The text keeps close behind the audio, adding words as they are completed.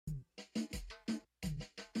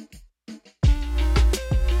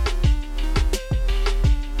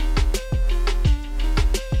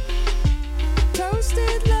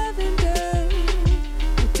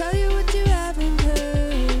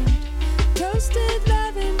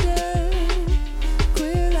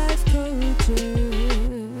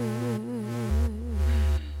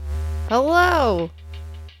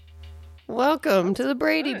Welcome to the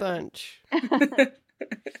Brady Bunch.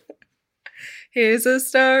 Here's a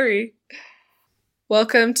story.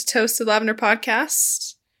 Welcome to Toasted Lavender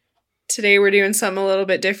Podcast. Today we're doing something a little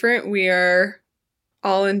bit different. We are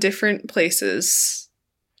all in different places,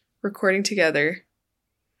 recording together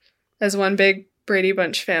as one big Brady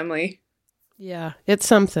Bunch family. Yeah, it's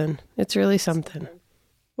something. It's really something.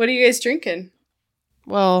 What are you guys drinking?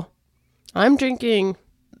 Well, I'm drinking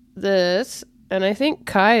this, and I think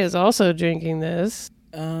Kai is also drinking this.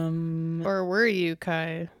 Or were you,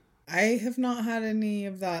 Kai? I have not had any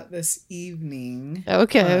of that this evening.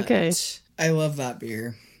 Okay. I love that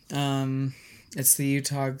beer. It's the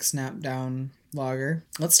Utah Snapdown Lager.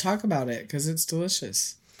 Let's talk about it because it's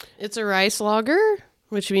delicious. It's a rice lager,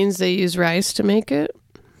 which means they use rice to make it.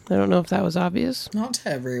 I don't know if that was obvious. Not to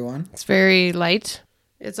everyone. It's very light.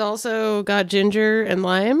 It's also got ginger and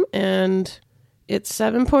lime, and it's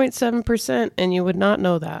 7.7%, and you would not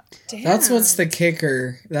know that. Damn. That's what's the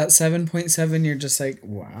kicker. That 7.7, you're just like,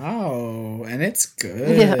 wow, and it's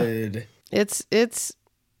good. Yeah.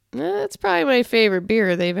 It's probably my favorite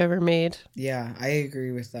beer they've ever made. Yeah, I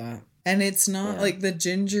agree with that. And it's not like the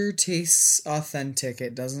ginger tastes authentic.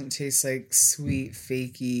 It doesn't taste like sweet,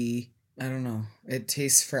 fakey. I don't know. It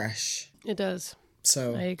tastes fresh. It does.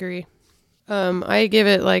 So I agree. I give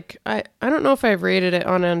it like, I don't know if I've rated it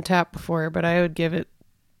on Untappd before, but I would give it,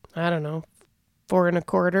 I don't know,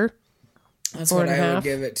 4.25. That's what I would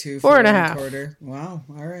give it to. 4.5. Wow.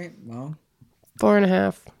 All right. Well,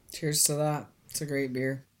 4.5. Cheers to that. It's a great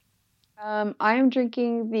beer. I am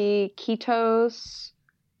drinking the Ketos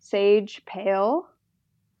Sage Pale.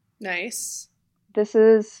 Nice. This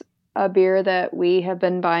is a beer that we have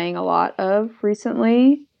been buying a lot of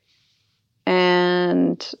recently.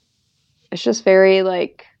 And it's just very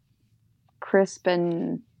like crisp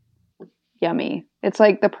and yummy. It's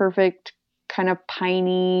like the perfect kind of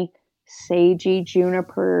piney, sagey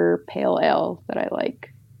juniper pale ale that I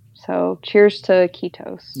like. So cheers to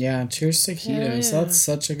Ketos. Yeah, cheers to Ketos. Yeah. That's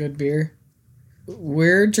such a good beer.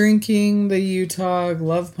 We're drinking the Utah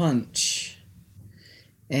Love Punch.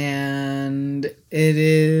 And there it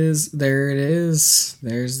is.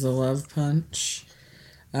 There's the Love Punch.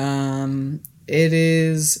 It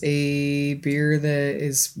is a beer that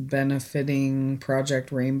is benefiting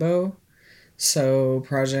Project Rainbow. So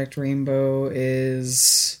Project Rainbow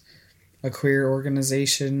is a queer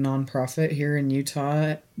organization, nonprofit here in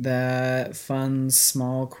Utah that funds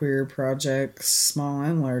small queer projects, small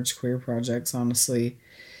and large queer projects, honestly.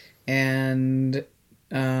 And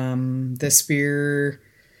this beer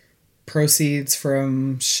proceeds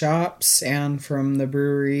from shops and from the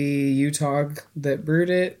brewery Utah that brewed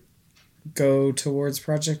it go towards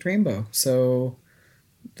Project Rainbow. So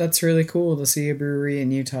that's really cool to see a brewery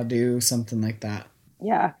in Utah do something like that.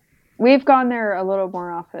 Yeah. We've gone there a little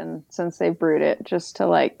more often since they brewed it, just to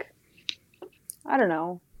like, I don't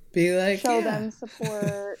know, be like, show them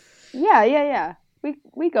support. Yeah.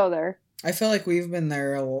 We go there. I feel like we've been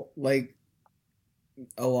there a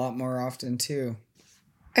lot more often too.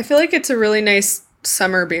 I feel like it's a really nice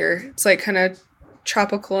summer beer. It's like kind of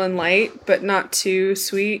tropical and light, but not too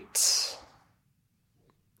sweet.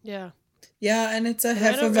 Yeah. Yeah, and it's a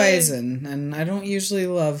Hefeweizen, and I don't usually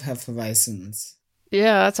love Hefeweizens.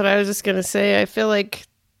 Yeah, that's what I was just going to say. I feel like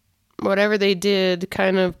whatever they did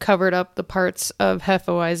kind of covered up the parts of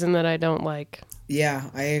Hefeweizen that I don't like. Yeah,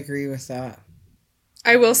 I agree with that.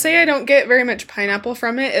 I will say I don't get very much pineapple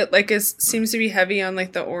from it. It like seems to be heavy on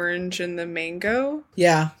like the orange and the mango.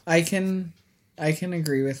 Yeah, I can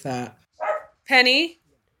agree with that. Penny,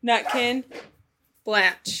 Nutkin,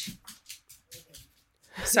 Blanche.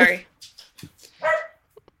 Sorry.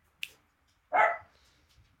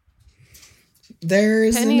 There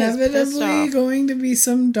is Penny is inevitably going to be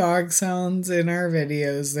some dog sounds in our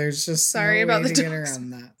videos. There's just Sorry no about way the to get dogs. around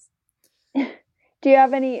that. Do you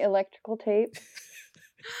have any electrical tape?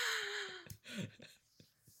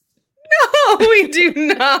 No, we do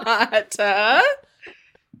not.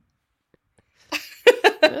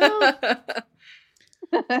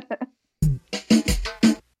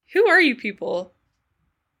 Who are you people?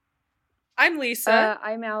 I'm Lisa.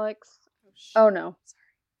 I'm Alex. Oh, no.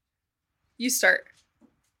 You start.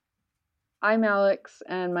 I'm Alex,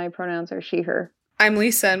 and my pronouns are she, her. I'm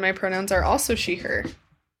Lisa, and my pronouns are also she, her.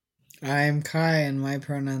 I'm Kai, and my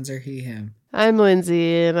pronouns are he, him. I'm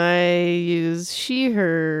Lindsay, and I use she,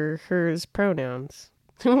 her, hers pronouns.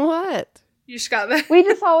 What? You just got that? We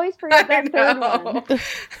just always forget I that third know. one.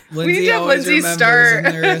 We need to have always Lindsay remembers, start.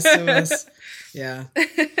 and the rest of us. Yeah.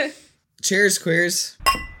 Cheers, queers.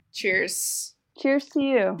 Cheers. Cheers to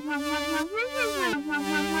you.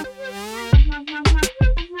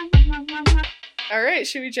 All right,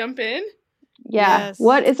 should we jump in? Yeah. Yes.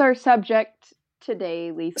 What is our subject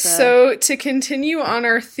today, Lisa? So, to continue on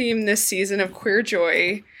our theme this season of queer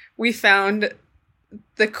joy, we found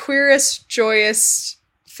the queerest, joyous,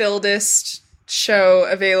 filledest show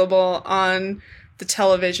available on the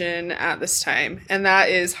television at this time, and that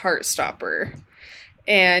is Heartstopper.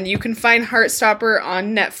 And you can find Heartstopper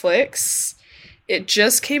on Netflix. It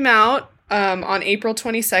just came out on April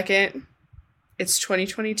 22nd. It's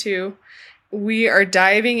 2022. We are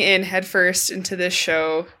diving in headfirst into this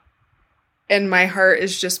show, and my heart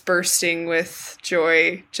is just bursting with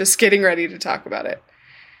joy just getting ready to talk about it.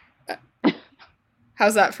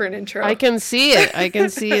 How's that for an intro? I can see it. I can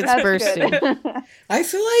see it's That's bursting. good. I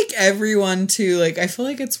feel like everyone too, like, I feel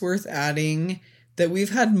like it's worth adding that we've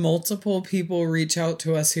had multiple people reach out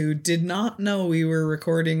to us who did not know we were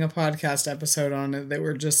recording a podcast episode on it, that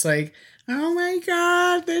were just like, oh my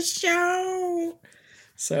God, this show.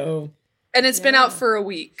 So. And it's been out for a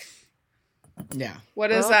week. Yeah. What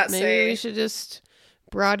does that maybe say? Maybe we should just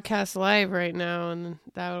broadcast live right now, and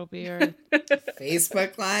that'll be our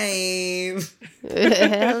Facebook Live.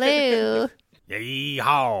 hello.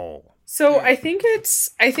 Yeehaw. So I think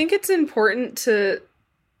it's important to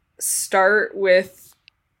start with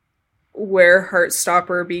where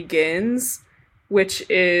Heartstopper begins, which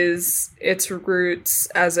is its roots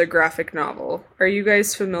as a graphic novel. Are you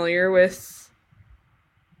guys familiar with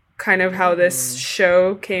kind of how this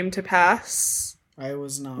show came to pass? I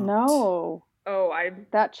was not. No. Oh,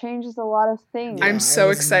 That changes a lot of things. Yeah, I'm I so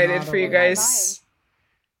was excited not for you aware. guys.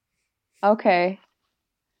 Okay.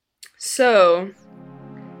 So,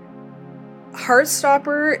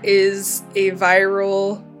 Heartstopper is a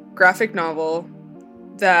viral graphic novel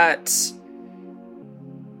that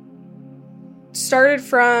started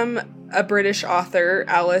from a British author,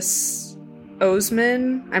 Alice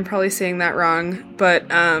Oseman. I'm probably saying that wrong, but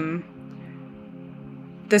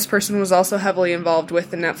this person was also heavily involved with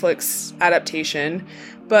the Netflix adaptation.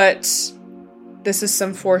 But this is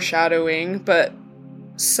some foreshadowing, but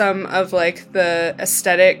some of like the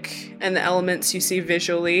aesthetic and the elements you see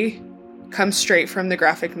visually come straight from the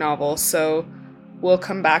graphic novel, so we'll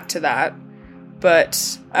come back to that. But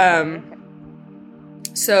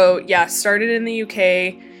so yeah, started in the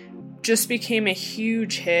UK, just became a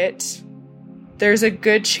huge hit. There's a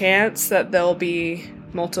good chance that there'll be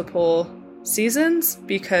multiple seasons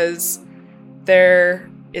because there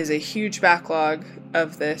is a huge backlog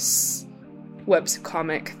of this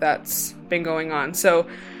webcomic that's been going on. So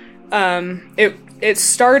it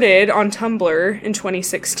started on Tumblr in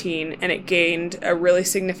 2016, and it gained a really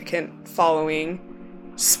significant following,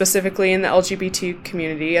 specifically in the LGBT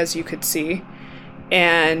community, as you could see.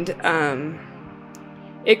 And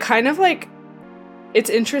it kind of like, it's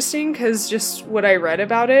interesting because just what I read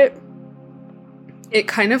about it, it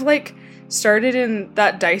kind of like started in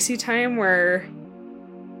that dicey time where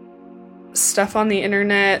stuff on the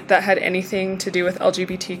internet that had anything to do with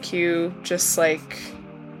LGBTQ just like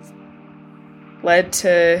led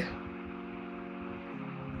to,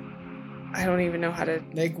 I don't even know how to,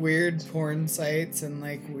 like weird porn sites and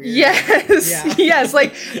like weird. yes, Yeah. yes,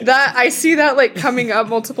 like that. I see that like coming up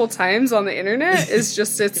multiple times on the internet. Is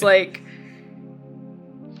just, it's like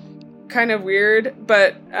kind of weird,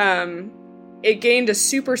 but it gained a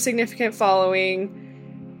super significant following.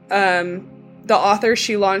 The author,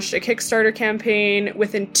 she launched a Kickstarter campaign.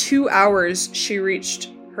 Within 2 hours, she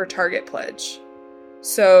reached her target pledge.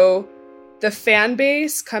 So the fan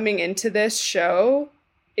base coming into this show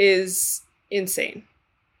is insane.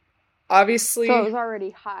 Obviously. So it was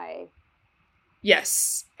already high.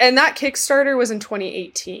 Yes. And that Kickstarter was in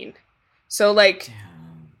 2018. So like,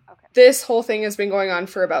 Okay. this whole thing has been going on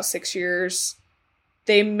for about 6 years.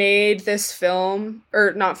 They made this film,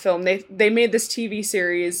 or not film, they made this TV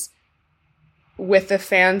series with the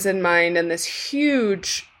fans in mind and this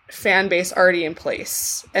huge fan base already in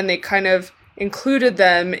place. And they kind of included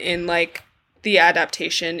them in like the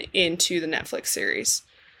adaptation into the Netflix series.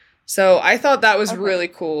 So I thought that was really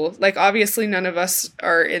cool. Like, obviously none of us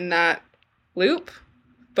are in that loop,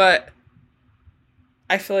 but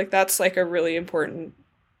I feel like that's like a really important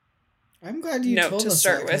I'm glad you note told to us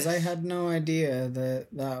start that, because with. I had no idea that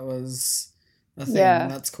that was a thing. Yeah.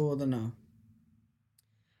 That's cool to know.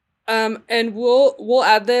 And we'll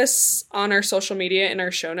add this on our social media in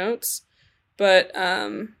our show notes, but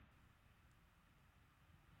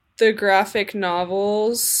the graphic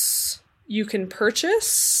novels you can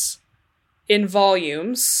purchase in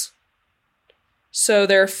volumes. So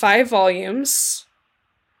there are 5 volumes.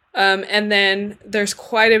 And then there's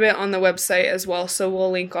quite a bit on the website as well, so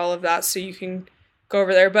we'll link all of that so you can go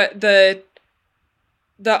over there. But the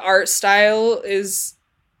art style is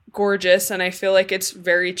gorgeous, and I feel like it's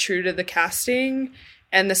very true to the casting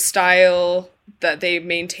and the style that they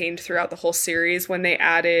maintained throughout the whole series when they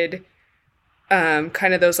added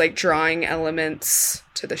kind of those like drawing elements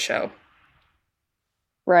to the show.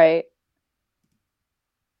 Right.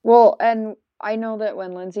 Well, and I know that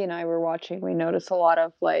when Lindsay and I were watching, we noticed a lot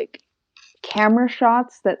of like camera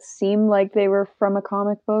shots that seemed like they were from a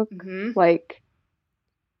comic book. Mm-hmm. Like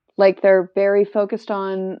they're very focused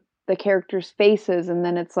on the characters' faces, and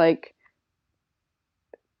then it's like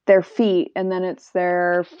their feet, and then it's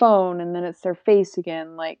their phone, and then it's their face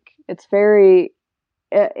again. Like it's very.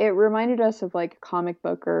 It reminded us of like a comic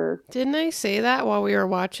book or... Didn't I say that while we were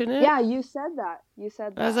watching it? Yeah, you said that.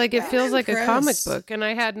 I was like, it feels like a comic book, and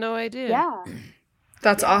I had no idea. Yeah.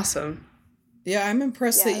 That's awesome. Yeah, I'm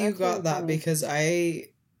impressed that you got really that funny. Because I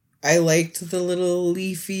liked the little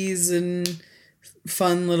leafies and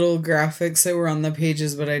fun little graphics that were on the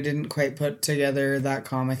pages, but I didn't quite put together that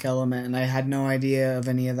comic element, and I had no idea of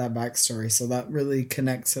any of that backstory, so that really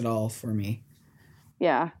connects it all for me.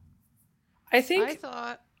 Yeah. I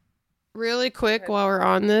thought really quick while we're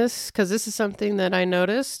on this, because this is something that I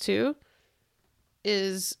noticed too,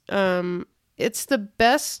 is it's the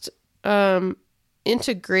best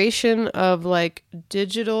integration of like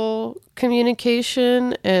digital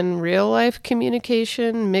communication and real life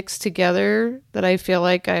communication mixed together that I feel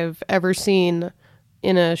like I've ever seen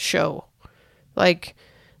in a show. Like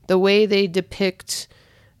the way they depict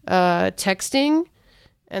texting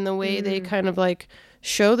and the way they kind of like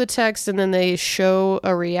show the text and then they show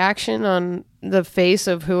a reaction on the face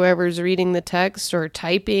of whoever's reading the text or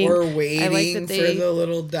typing. Or waiting for the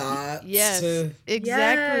little dots. Yes,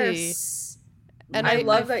 exactly. Yes. And I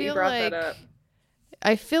love that you brought that up.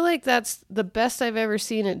 I feel like that's the best I've ever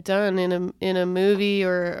seen it done in a movie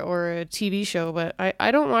or a TV show, but I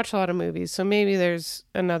don't watch a lot of movies, so maybe there's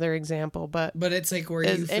another example. But it's like where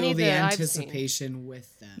you feel the anticipation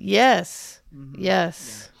with them. Yes. Mm-hmm.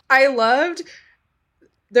 Yes. Yeah.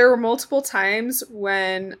 There were multiple times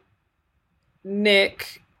when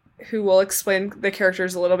Nick, who will explain the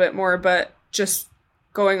characters a little bit more, but just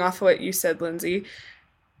going off of what you said, Lindsay,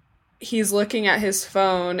 he's looking at his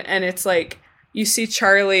phone and it's like you see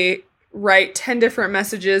Charlie write 10 different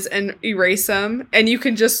messages and erase them, and you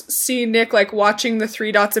can just see Nick like watching the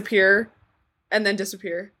 3 dots appear and then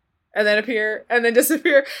disappear and then appear and then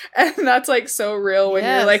disappear, and that's like so real when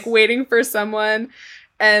you're like waiting for someone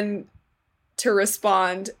and to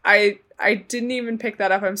respond. I didn't even pick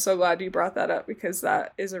that up. I'm so glad you brought that up because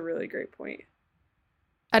that is a really great point.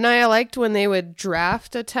 And I liked when they would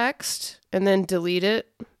draft a text and then delete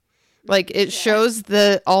it. Like it shows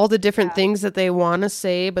all the different things that they want to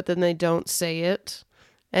say, but then they don't say it.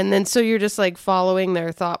 And then so you're just like following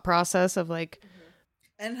their thought process of like.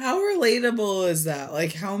 And how relatable is that?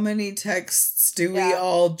 Like how many texts do we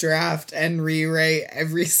all draft and rewrite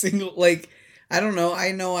every single, like, I don't know.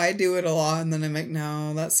 I know I do it a lot, and then I'm like,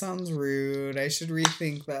 no, that sounds rude. I should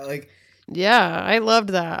rethink that. Like, yeah, I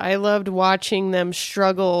loved that. I loved watching them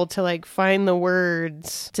struggle to like find the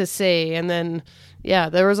words to say, and then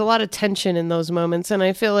there was a lot of tension in those moments, and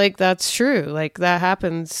I feel like that's true. Like that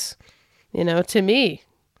happens, to me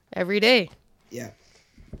every day. Yeah,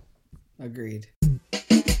 agreed.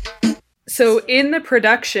 So in the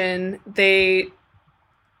production, they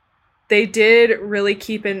did really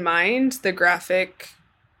keep in mind the graphic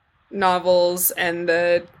novels and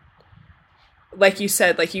like you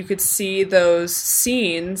said, like you could see those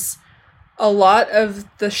scenes. A lot of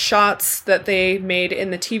the shots that they made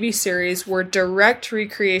in the TV series were direct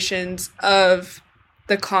recreations of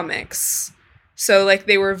the comics. So like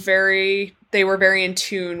they were very in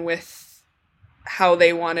tune with how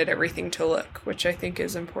they wanted everything to look, which I think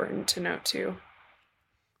is important to note too.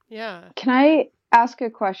 Yeah. Can I ask a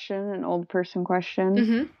question, an old person question?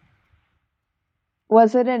 Mm-hmm.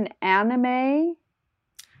 Was it an anime?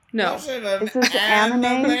 No. Is this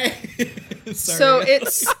anime?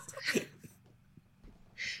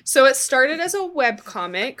 So it started as a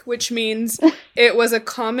webcomic, which means it was a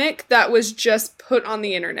comic that was just put on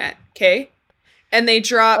the internet, okay? And they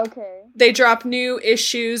drop new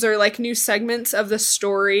issues or like new segments of the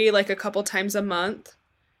story like a couple times a month.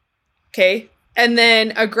 Okay? And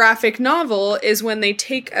then a graphic novel is when they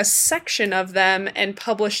take a section of them and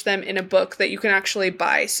publish them in a book that you can actually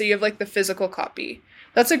buy. So you have like the physical copy.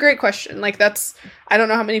 That's a great question. Like I don't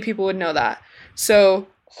know how many people would know that. So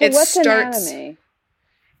it what's starts. An anime?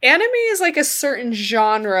 Anime is like a certain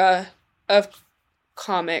genre of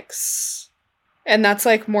comics. And that's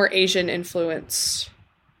like more Asian influenced.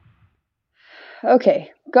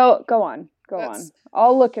 Okay. Go on. Go That's- on.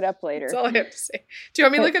 I'll look it up later. That's all I have to say. Do you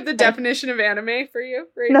want me to look up the definition of anime for you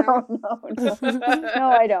right now? No. No,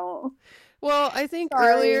 I don't. Well, I think Sorry.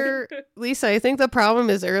 earlier, Lisa, I think the problem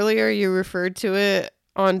is earlier you referred to it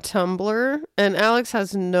on Tumblr, and Alex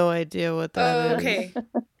has no idea what that is. Okay.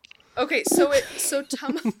 Okay, so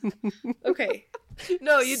okay.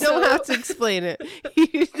 No, you don't have to explain it.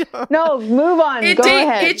 You don't. No, move on. Go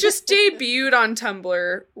ahead. It just debuted on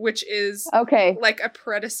Tumblr, which is Okay. like a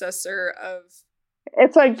predecessor of...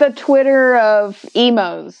 It's like the Twitter of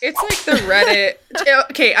emos. It's like the Reddit...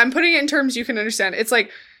 Okay, I'm putting it in terms you can understand. It's like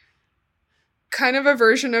kind of a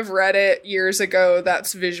version of Reddit years ago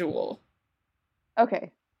that's visual.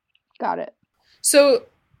 Okay. Got it. So,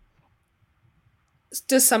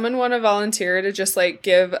 does someone want to volunteer to just like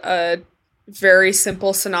give a very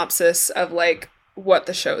simple synopsis of like what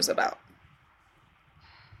the show's about?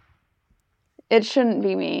 It shouldn't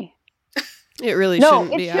be me. It really No,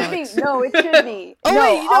 shouldn't it be should Alex. be. No, it should be. Oh, No,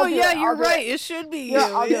 wait, I'll no, do yeah, it. you're I'll do right. it. It should be you. Yeah,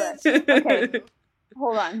 I'll do it. Okay.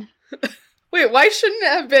 Hold on. Wait, why shouldn't it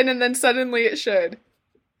have been and then suddenly it should?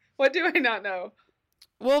 What do I not know?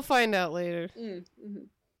 We'll find out later.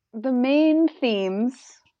 The main themes,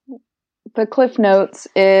 the Cliff Notes,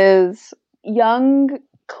 is young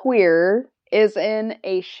queer is in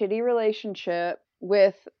a shitty relationship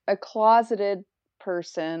with a closeted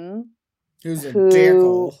person Who's a who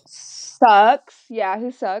dickhole. sucks. Yeah,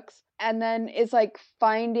 who sucks. And then is like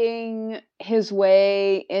finding his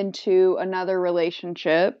way into another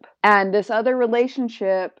relationship. And this other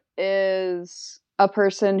relationship is a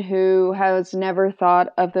person who has never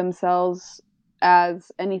thought of themselves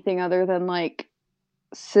as anything other than like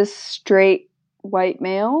cis straight white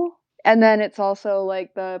male. And then it's also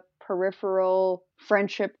like the peripheral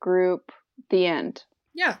friendship group, the end.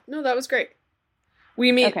 Yeah, no, that was great.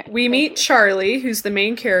 We meet Okay, thank you. Charlie, who's the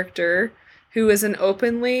main character, who is an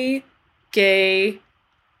openly gay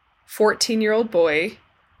 14-year-old boy.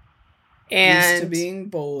 And Used to being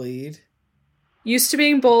bullied. used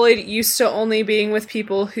to only being with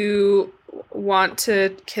people who want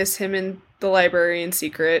to kiss him in the library in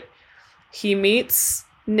secret. He meets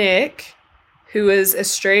Nick, who is a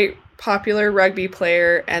straight popular rugby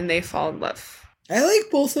player, and they fall in love. I like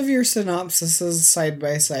both of your synopsises side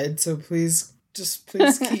by side, so please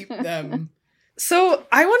keep them. So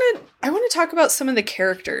I want to talk about some of the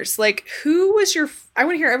characters. Like, who was I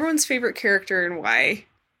want to hear everyone's favorite character and why.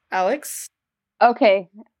 Alex? Okay.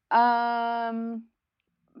 My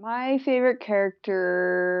favorite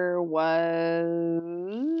character was...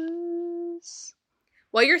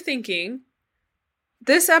 While you're thinking,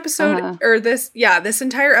 this episode this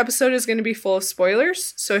entire episode is going to be full of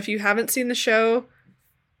spoilers. So if you haven't seen the show,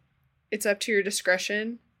 it's up to your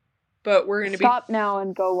discretion. But we're going to Stop now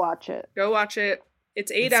and go watch it. go watch it.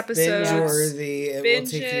 It's 8 It's episodes. binge-worthy. It will Binge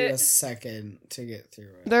take you it. a second to get through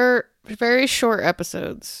it. They're very short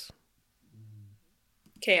episodes.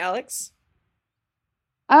 Okay, Alex.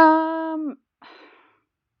 I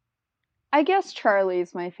guess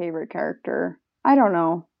Charlie's my favorite character. I don't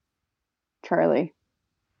know. Charlie.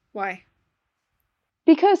 Why?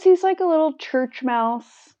 Because he's like a little church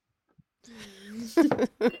mouse.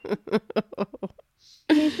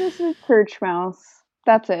 He's just a church mouse.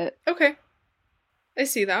 That's it. Okay. I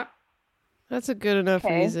see that. That's a good enough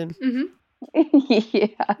Okay. reason.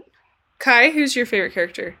 Yeah. Kai, who's your favorite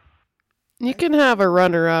character? You can have a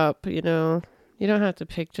runner-up, you know. You don't have to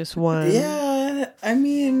pick just one. Yeah, I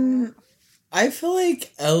mean, I feel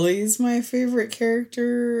like Ellie's my favorite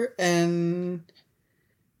character, and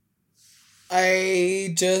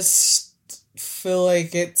I just feel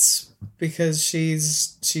like it's because she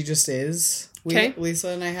just is. Okay. Lisa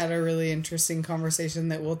and I had a really interesting conversation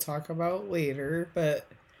that we'll talk about later, but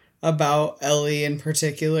about Ellie in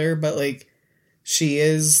particular, but like, she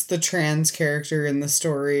is the trans character in the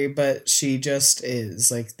story, but she just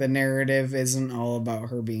is. Like, the narrative isn't all about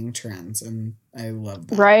her being trans, and I love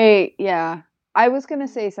that. Right, yeah. I was going to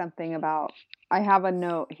say something about... I have a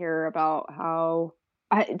note here about how...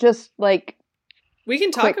 I just, like... We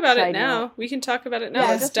can talk Quick about it side now. note. We can talk about it now. Yeah,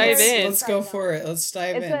 Let's just dive very- in. Let's go for it. Let's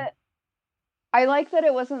dive It's in. I like that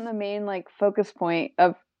it wasn't the main, like, focus point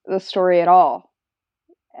of the story at all.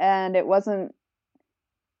 And it wasn't...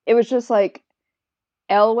 It was just, like...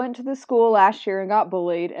 Elle went to the school last year and got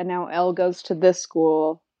bullied, and now Elle goes to this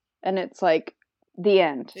school, and it's like the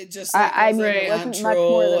end. It just I was mean, a it wasn't much natural,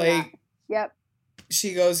 more than like, that. Yep.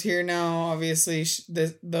 she goes here now. Obviously,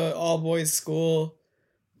 the all boys school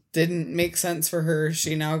didn't make sense for her.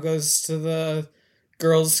 She now goes to the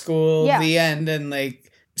girls' school. Yeah. The end, and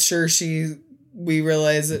like, sure, we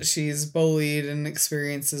realize that she's bullied and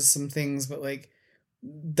experiences some things, but like,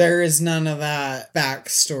 there is none of that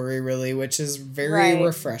backstory really, which is very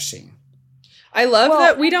refreshing. I love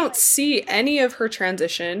that we don't see any of her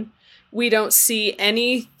transition. We don't see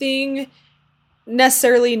anything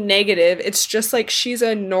necessarily negative. It's just like she's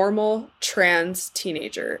a normal trans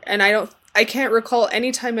teenager. And I can't recall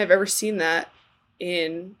any time I've ever seen that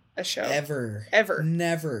in a show. Ever.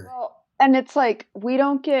 Never. Well, and it's like, we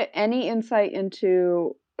don't get any insight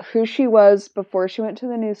into who she was before she went to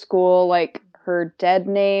the new school, like her dead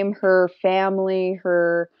name, her family,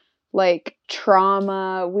 her like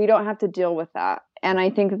trauma. We don't have to deal with that. And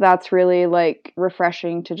I think that's really like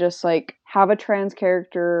refreshing to just like have a trans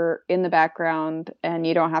character in the background and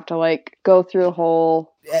you don't have to like go through a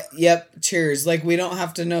whole. Yep. Cheers. Like we don't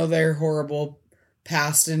have to know their horrible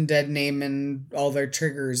past and dead name and all their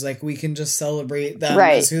triggers. Like we can just celebrate them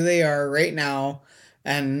as who they are right now.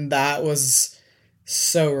 And that was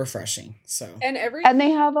so refreshing. And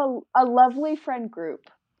they have a lovely friend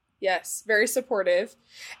group. Yes, very supportive.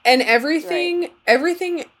 And everything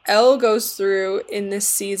Elle goes through in this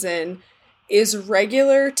season is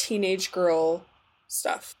regular teenage girl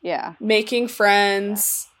stuff. Yeah. Making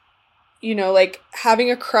friends, you know, like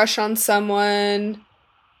having a crush on someone,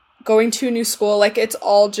 going to a new school, like it's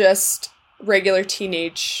all just regular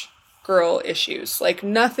teenage girl issues. Like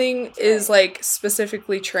nothing is like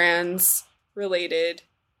specifically trans related.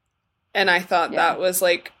 And I thought that was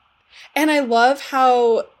like, and I love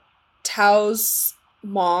how Tao's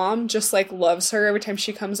mom just like loves her every time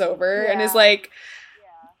she comes over and is like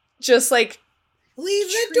just like leave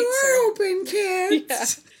the door open,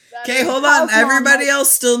 kids. Okay, hold on. Everybody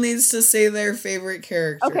else still needs to say their favorite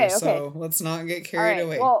character. Okay. So let's not get carried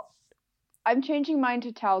away. Well, I'm changing mine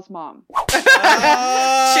to Tao's mom.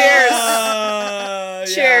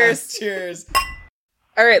 Cheers. Cheers.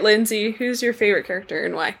 All right, Lindsay, who's your favorite character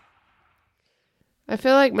and why? I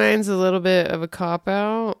feel like mine's a little bit of a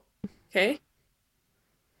cop-out. Okay.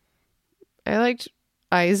 I liked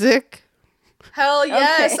Isaac. Hell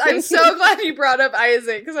yes. Okay. I'm so glad you brought up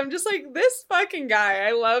Isaac because I'm just like, this fucking guy.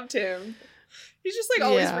 I loved him. He's just like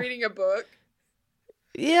always reading a book.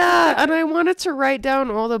 Yeah, and I wanted to write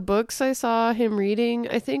down all the books I saw him reading.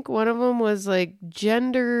 I think one of them was like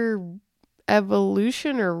Gender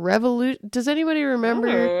Evolution or Revolution. Does anybody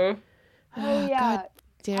remember? Oh yeah. God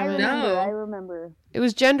damn it. I remember. It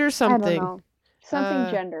was gender something. I don't know.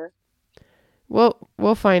 Something gender. Well,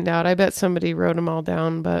 we'll find out. I bet somebody wrote them all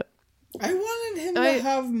down, but I wanted him to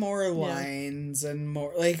have more lines and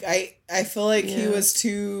more. Like I feel like he was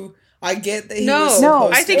too. I get that he was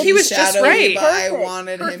supposed I think to he be was just shadowy, right. But I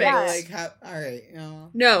wanted him to like have. All right,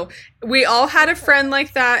 No, we all had a friend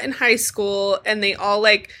like that in high school, and they all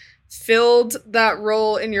like filled that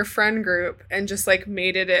role in your friend group and just like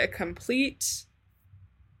made it a complete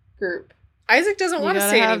group. Isaac doesn't want to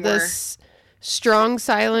say have anymore. This strong,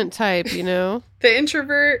 silent type, you know? The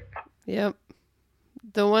introvert. Yep.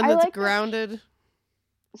 The one that's like grounded.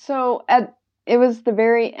 So it was the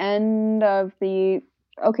very end of the,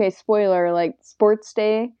 spoiler, like sports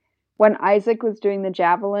day, when Isaac was doing the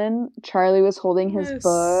javelin, Charlie was holding his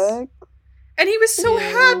book. And he was so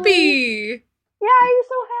happy. Yeah, he was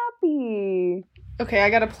so happy. Okay, I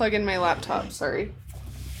gotta plug in my laptop, sorry.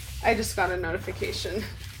 I just got a notification.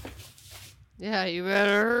 Yeah, you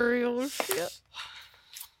better hurry your shit.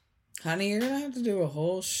 Honey, you're gonna have to do a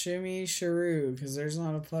whole shimmy sharoo because there's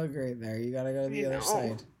not a plug right there. You gotta go to the other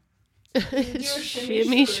side.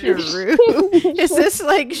 Shimmy sharoo. Is this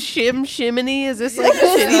like shim shiminy? Is this like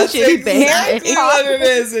shitty shitty bang? Exactly what it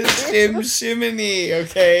is. It's shim shiminy.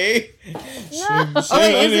 Okay. Shim,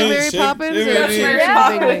 shiminy, is it Mary Poppins? That's Mary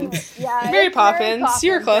Poppins. Yeah, Mary Poppins.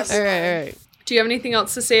 You're close. All right. Do you have anything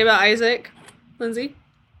else to say about Isaac, Lindsay?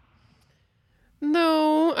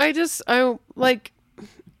 No, I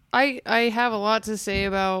have a lot to say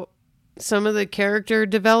about some of the character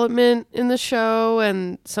development in the show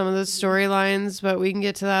and some of the storylines, but we can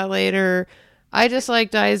get to that later. I just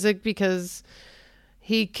liked Isaac because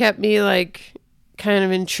he kept me like kind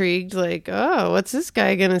of intrigued, like, oh, what's this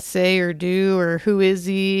guy gonna say or do, or who is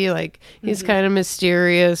he? Like, he's kind of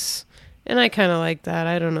mysterious, and I kind of like that.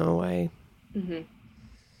 I don't know why. Mm-hmm.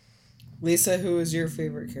 Lisa, who is your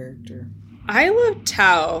favorite character? I love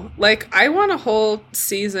Tao. Like, I want a whole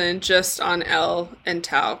season just on Elle and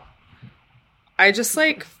Tao. I just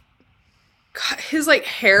like his like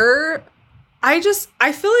hair. I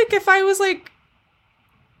feel like if I was like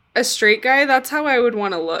a straight guy, that's how I would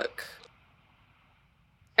want to look.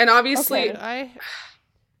 And obviously, I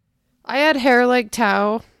had hair like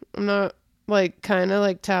Tao. I'm not like kind of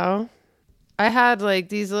like Tao. I had like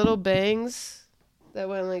these little bangs that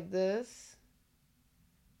went like this.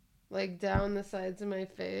 like down the sides of my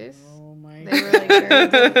face. Oh my They were like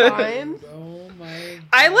very defined. Oh my god.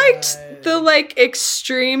 I liked the like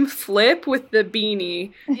extreme flip with the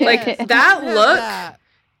beanie. Like Yes, that I had look. that.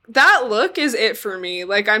 That look is it for me.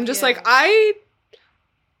 Like I'm just Yeah. like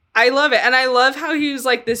I love it, and I love how he was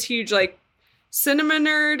like this huge like cinema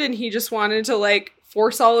nerd, and he just wanted to like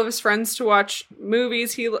force all of his friends to watch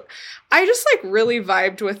movies. I just like really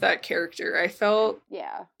vibed with that character. I felt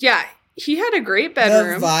yeah, he had a great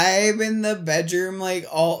bedroom. The vibe in the bedroom, like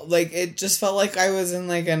all like it just felt like I was in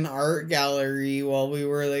like an art gallery while we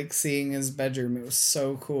were like seeing his bedroom. It was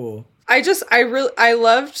so cool. I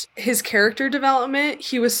loved his character development.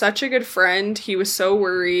 He was such a good friend. He was so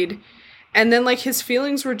worried. And then like his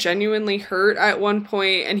feelings were genuinely hurt at one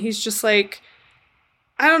point, and he's just like,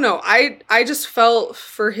 I don't know. I just felt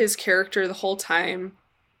for his character the whole time.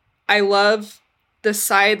 I love the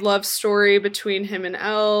side love story between him and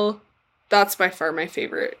Elle. That's by far my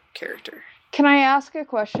favorite character. Can I ask a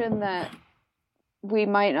question that we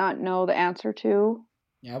might not know the answer to?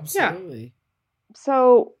 Absolutely.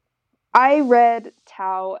 So, I read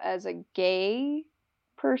Tao as a gay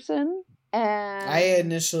person, and I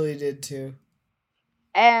initially did too.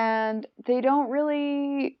 And they don't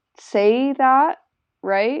really say that,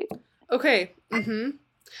 right? Okay.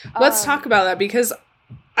 Let's talk about that, because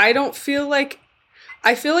I feel like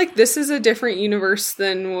this is a different universe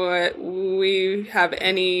than what we have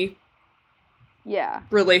any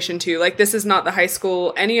relation to. Like, this is not the high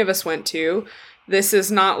school any of us went to. This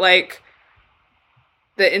is not like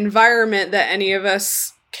the environment that any of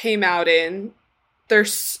us came out in.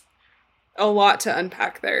 There's a lot to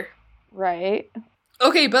unpack there. Right.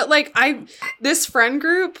 Okay, but like this friend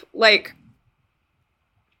group, like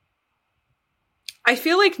I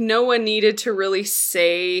feel like no one needed to really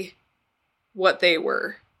say what they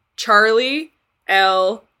were. Charlie,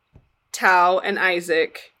 Elle, Tao, and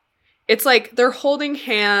Isaac. It's like they're holding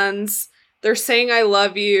hands, they're saying I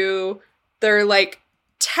love you, they're like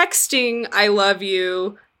texting I love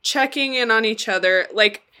you, checking in on each other.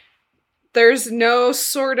 Like there's no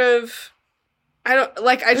sort of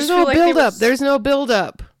There's no build up. There's no build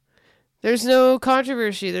up. There's no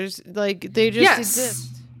controversy. There's like they just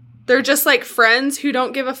exist. They're just like friends who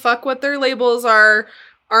don't give a fuck what their labels are,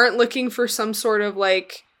 aren't looking for some sort of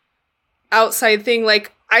like outside thing.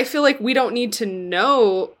 Like I feel like we don't need to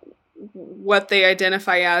know what they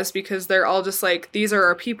identify as, because they're all just like, these are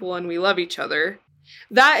our people and we love each other.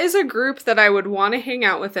 That is a group that I would want to hang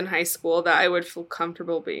out with in high school, that I would feel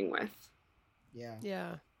comfortable being with. Yeah.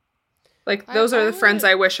 Yeah. Like, those are the friends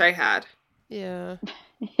I wish I had. Yeah.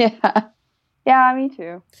 Yeah. Yeah, me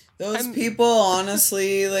too. Those people,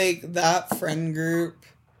 honestly, like, that friend group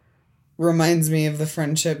reminds me of the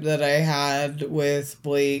friendship that I had with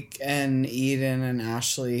Blake and Eden and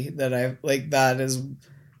Ashley. That is,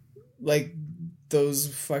 like, those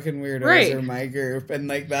fucking weirdos are my group. And,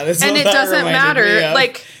 like, that is and what it that doesn't matter. me of.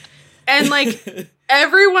 Like, and, like,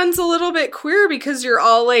 everyone's a little bit queer because you're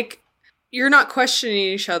all, like, you're not questioning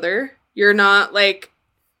each other. You're not, like,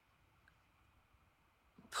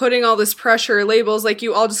 putting all this pressure or labels. Like,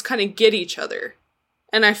 you all just kind of get each other.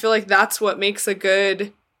 And I feel like that's what makes a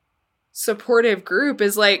good supportive group,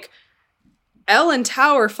 is, like, Elle and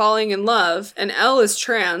Tao are falling in love, and Elle is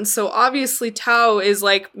trans, so obviously Tao is,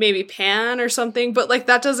 like, maybe pan or something, but, like,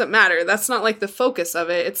 that doesn't matter. That's not, like, the focus of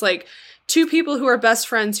it. It's, like, two people who are best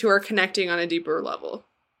friends who are connecting on a deeper level.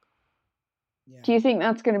 Yeah. Do you think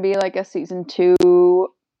that's going to be, like, a season 2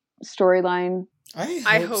 storyline?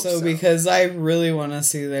 I hope so, because I really want to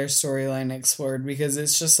see their storyline explored, because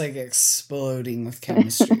it's just, like, exploding with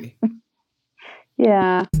chemistry.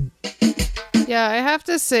 Yeah. Yeah, I have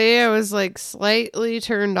to say I was like slightly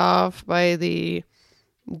turned off by the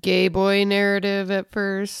gay boy narrative at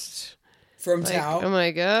first. From like, Tao? I'm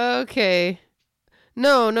like, okay.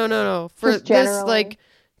 No. For Just this, generally. like,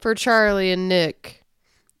 for Charlie and Nick.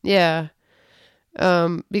 Yeah.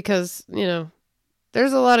 Because, you know,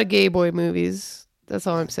 there's a lot of gay boy movies. That's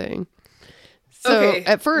all I'm saying. So Okay,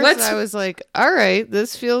 at first I was like, all right,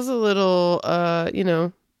 this feels a little, you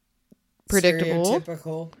know, predictable.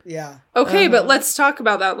 Stereotypical, yeah. Okay, but let's talk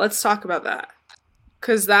about that.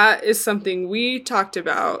 Because that is something we talked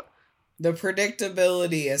about. The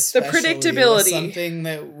predictability, especially, was something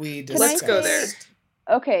that we discussed. Let's go there.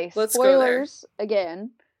 Okay, Let's go there. spoilers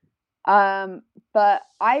again. But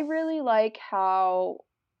I really like how,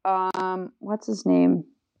 what's his name?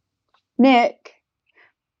 Nick.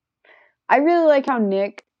 I really like how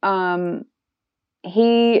Nick,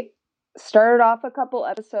 he started off a couple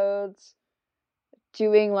episodes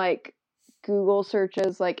doing, like, Google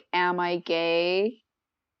searches, like, am I gay?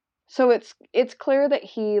 so it's clear that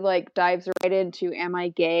he like dives right into am I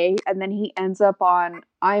gay, and then he ends up on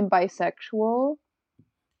I'm bisexual,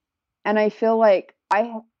 and I feel like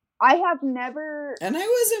I have never And I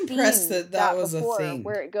was impressed seen that was before, a thing.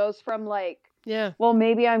 where it goes from like, Yeah. well,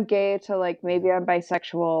 maybe I'm gay to like maybe I'm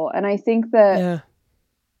bisexual, and I think that Yeah.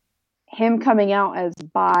 him coming out as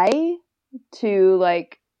bi to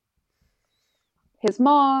like his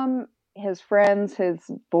mom, his friends, his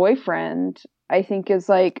boyfriend, I think is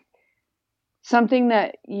like something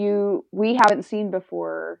that we haven't seen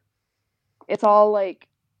before. It's all like,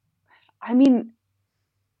 I mean,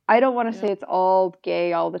 I don't want to say it's all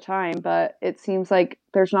gay all the time, but it seems like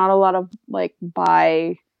there's not a lot of like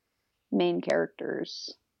bi main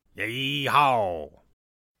characters. Yeehaw.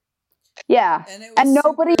 Yeah. And it was And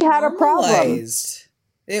nobody super had a problem. normalized.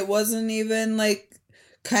 It wasn't even like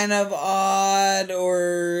kind of odd,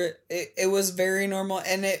 or it was very normal,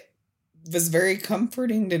 and it was very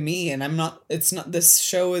comforting to me. And this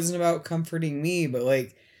show isn't about comforting me, but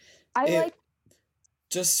like it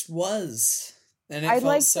just was. And it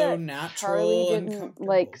felt so natural. Charlie and didn't comfortable.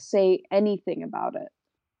 like say anything about it.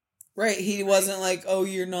 Right, he wasn't like, "Oh,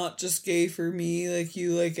 you're not just gay for me," like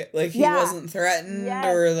you like it. Like he wasn't threatened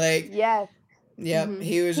or like. Yes. Yep, Mhm.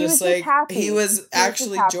 he was He just was just like happy. he was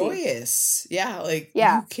actually happy. joyous. Yeah, like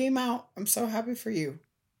Yeah. you came out. I'm so happy for you.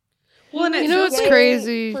 Well, and You know feels what's like-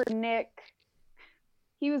 crazy? For Nick.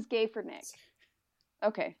 He was gay for Nick.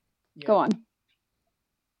 Okay, Yeah. go on.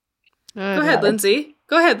 Go ahead, Lindsay.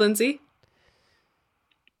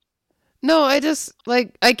 No, I just,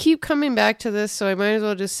 like, I keep coming back to this, so I might as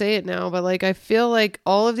well just say it now, but, like, I feel like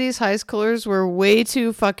all of these high schoolers were way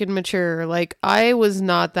too fucking mature. Like, I was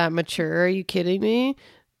not that mature. Are you kidding me?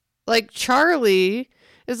 Like, Charlie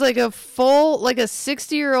is like a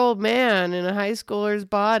 60-year-old man in a high schooler's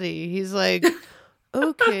body. He's like,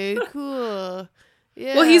 okay, cool.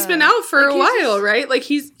 Yeah. Well, he's been out for Like, a while, right? Like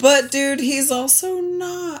But dude, he's also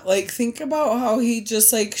not like, think about how he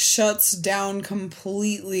just like shuts down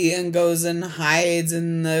completely and goes and hides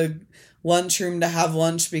in the lunchroom to have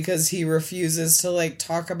lunch because he refuses to like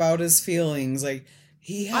talk about his feelings. Like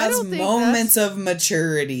he has moments of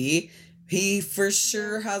maturity. He for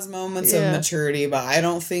sure has moments of maturity, but I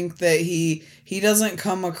don't think that he doesn't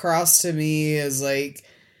come across to me as like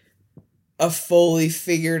a fully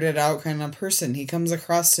figured it out kind of person. He comes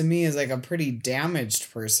across to me as like a pretty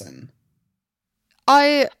damaged person.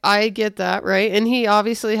 I get that, right? And he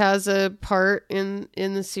obviously has a part in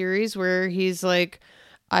the series where he's like,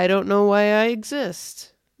 I don't know why I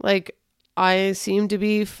exist. Like, I seem to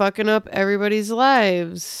be fucking up everybody's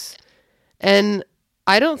lives. And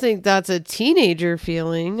I don't think that's a teenager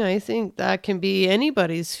feeling. I think that can be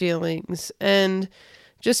anybody's feelings. And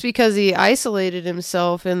just because he isolated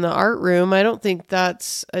himself in the art room, I don't think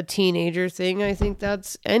that's a teenager thing. I think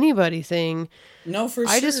that's anybody thing. No, for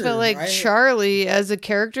sure. I just felt like Charlie as a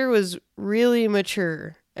character was really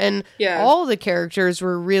mature. And all the characters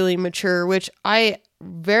were really mature, which I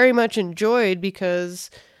very much enjoyed because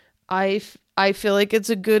I feel like it's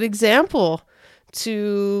a good example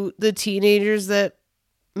to the teenagers that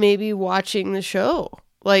may be watching the show.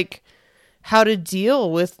 Like, how to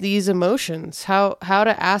deal with these emotions, how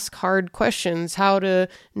to ask hard questions, how to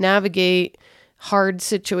navigate hard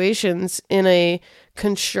situations in a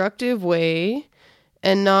constructive way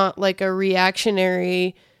and not like a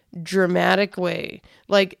reactionary, dramatic way.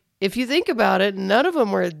 Like, if you think about it, none of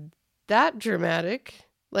them were that dramatic.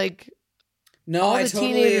 Like, no, all I the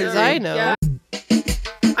totally teenagers agree. I know. Yeah.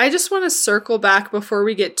 I just want to circle back before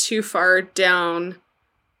we get too far down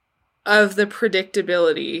of the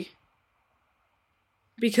predictability.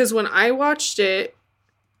 Because when I watched it,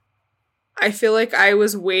 I feel like I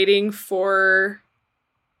was waiting for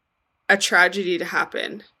a tragedy to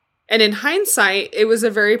happen. And in hindsight, it was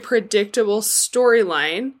a very predictable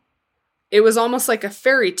storyline. It was almost like a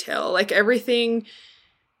fairy tale. Like everything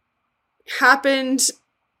happened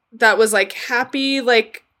that was like happy.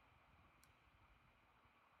 Like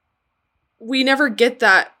we never get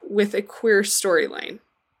that with a queer storyline.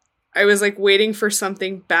 I was like waiting for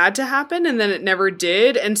something bad to happen and then it never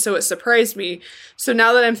did. And so it surprised me. So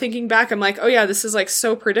now that I'm thinking back, I'm like, oh yeah, this is like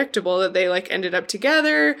so predictable that they like ended up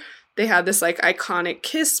together. They had this like iconic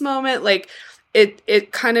kiss moment. Like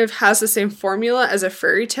it kind of has the same formula as a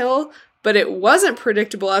fairy tale, but it wasn't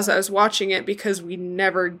predictable as I was watching it because we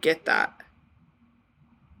never get that.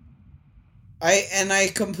 I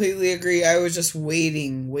completely agree. I was just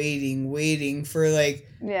waiting for like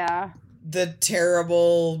the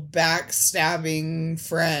terrible backstabbing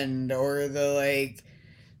friend or the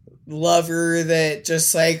lover that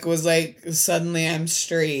just like was like suddenly I'm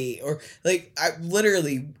straight, or like I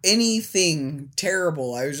literally anything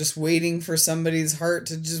terrible. I was just waiting for somebody's heart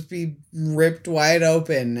to just be ripped wide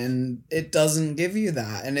open, and it doesn't give you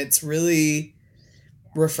that, and it's really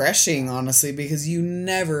refreshing, honestly, because you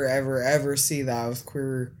never ever ever see that with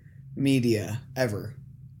queer media ever.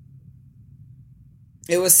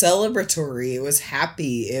 It was celebratory, it was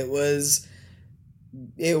happy, it was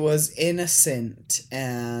innocent.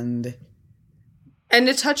 And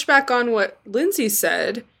to touch back on what Lindsay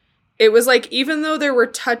said, it was like, even though there were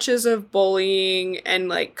touches of bullying and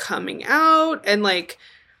like coming out and like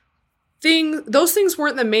those things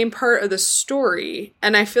weren't the main part of the story.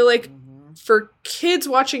 And I feel like for kids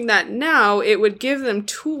watching that now, it would give them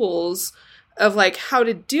tools of like how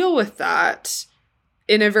to deal with that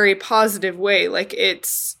in a very positive way. Like it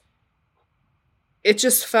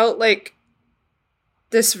just felt like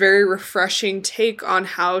this very refreshing take on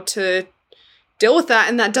how to deal with that.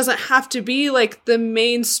 And that doesn't have to be like the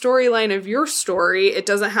main storyline of your story. It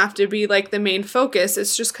doesn't have to be like the main focus.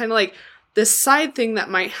 It's just kind of like this side thing that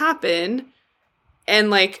might happen and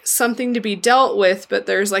like something to be dealt with, but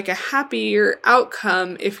there's like a happier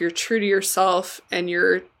outcome if you're true to yourself and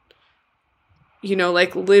you're, you know,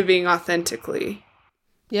 like living authentically.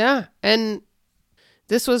 Yeah. And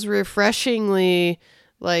this was refreshingly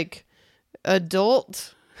like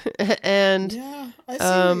adult and yeah, I see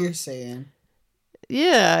what you're saying.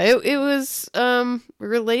 Yeah, it was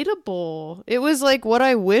relatable. It was like what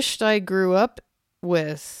I wished I grew up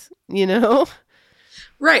with, you know?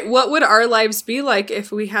 Right. What would our lives be like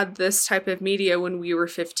if we had this type of media when we were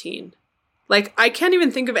 15? Like, I can't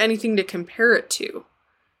even think of anything to compare it to.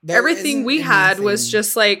 Everything we had was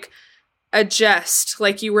just like a jest,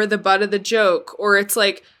 like you were the butt of the joke, or it's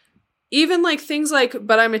like even like things like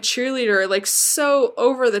 "But I'm a Cheerleader," like so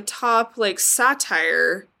over the top, like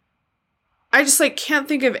satire. I just like can't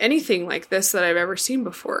think of anything like this that I've ever seen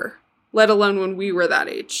before, let alone when we were that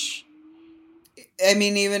age. I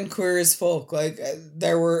mean, even Queer as Folk, like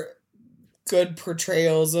there were good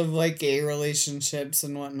portrayals of like gay relationships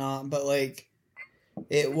and whatnot, but like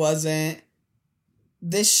it wasn't.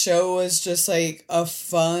 This show was just like a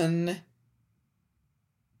fun,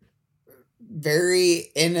 very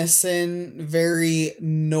innocent, very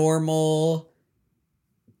normal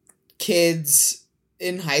kids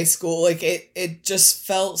in high school. Like it just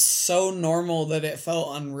felt so normal that it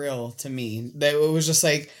felt unreal to me. That it was just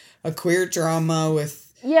like a queer drama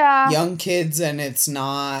with young kids, and it's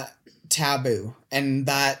not taboo. And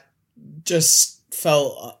that just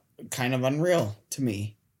felt kind of unreal to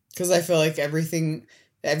me. Because I feel like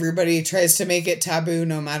everybody tries to make it taboo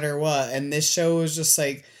no matter what. And this show was just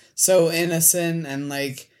like so innocent, and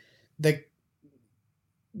like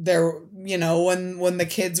there, you know, when the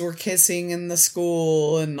kids were kissing in the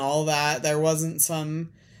school and all that, there wasn't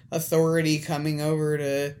some authority coming over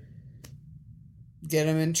to get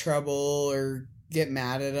them in trouble or get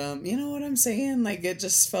mad at them. You know what I'm saying? Like, it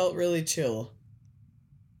just felt really chill.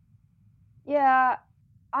 Yeah,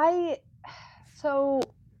 so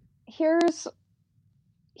here's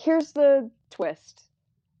the twist,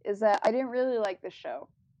 is that I didn't really like this show.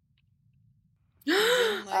 No,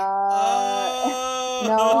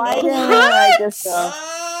 I didn't really like this show.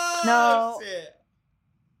 No,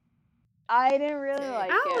 I didn't really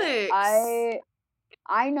like it.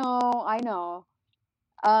 I know.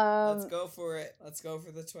 Let's go for it. Let's go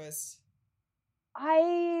for the twist.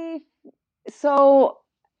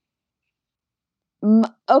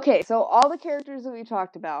 Okay, so all the characters that we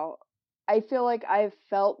talked about, I feel like I've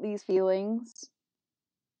felt these feelings.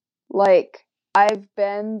 Like, I've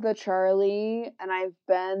been the Charlie, and I've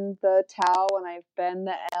been the Tao, and I've been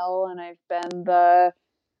the L, and I've been the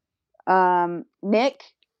Nick.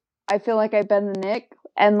 I feel like I've been the Nick,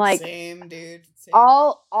 and like same, dude. Same.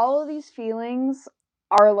 All of these feelings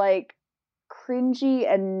are like cringy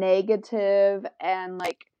and negative, and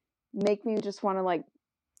like make me just want to like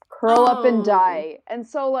curl up and die. And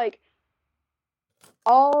so like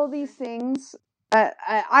all these things,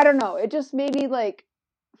 I don't know, it just made me like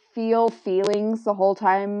feel feelings the whole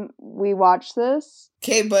time we watch this.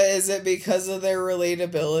 Okay, but is it because of their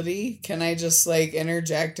relatability? Can I just like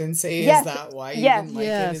interject and say, is that why you didn't like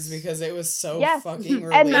it? Is because it was so fucking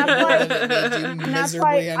relatable and that it made you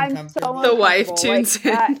miserably uncomfortable? The wife tunes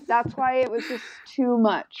in. That's why it was just too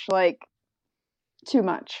much. Like, too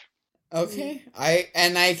much. Okay,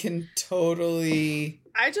 I can totally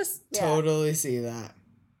see that.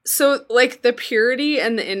 So, like, the purity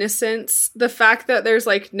and the innocence, the fact that there's,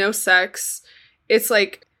 like, no sex, it's,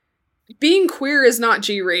 like, being queer is not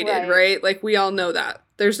G-rated, right? Like, we all know that.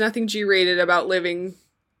 There's nothing G-rated about living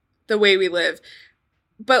the way we live.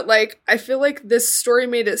 But, like, I feel like this story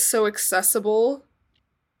made it so accessible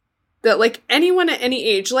that, like, anyone at any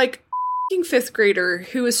age, like, fifth grader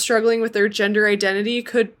who is struggling with their gender identity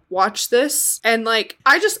could watch this. And, like,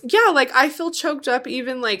 I feel choked up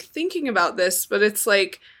even, like, thinking about this. But it's,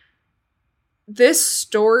 like, this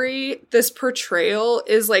story, this portrayal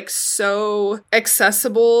is, like, so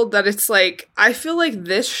accessible that it's, like, I feel like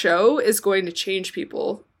this show is going to change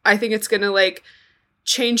people. I think it's going to, like,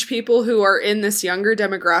 change people who are in this younger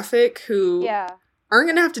demographic who aren't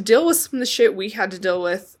going to have to deal with some of the shit we had to deal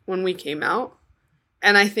with when we came out.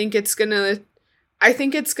 And I think it's going to,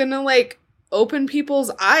 like, open people's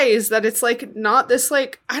eyes that it's, like, not this,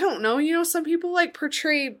 like, I don't know, you know, some people, like,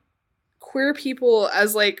 portray queer people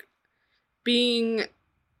as, like, being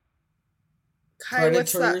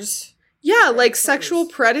predators. Yeah, like, sexual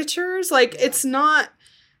predators. Like, it's not,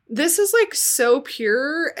 this is, like, so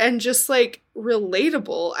pure and just, like,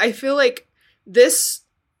 relatable. I feel like this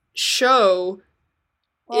show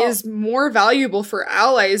is more valuable for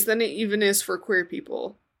allies than it even is for queer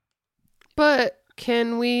people. But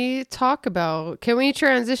can we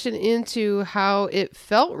transition into how it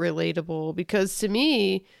felt relatable? Because to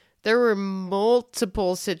me, there were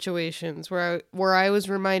multiple situations where I was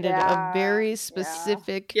reminded of very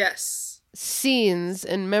specific scenes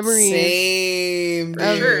and memories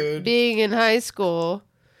of being in high school.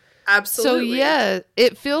 Absolutely. So yeah,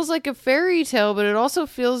 it feels like a fairy tale, but it also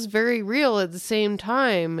feels very real at the same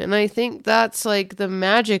time. And I think that's, like, the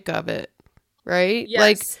magic of it, right? Yes.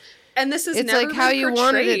 Like, and this is it's never like how you portrayed.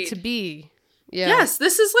 wanted it to be. Yeah. Yes,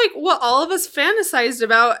 this is, like, what all of us fantasized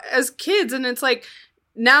about as kids, and it's like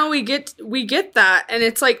now we get that, and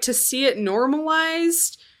it's like to see it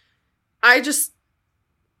normalized. I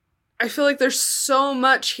feel like there's so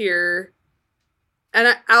much here.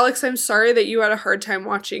 And Alex, I'm sorry that you had a hard time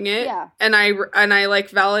watching it. Yeah. And I like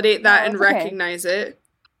validate that and recognize it,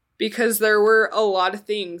 because there were a lot of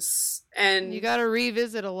things, and you got to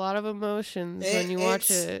revisit a lot of emotions when you watch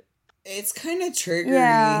it. It's kind of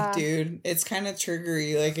triggery, dude. It's kind of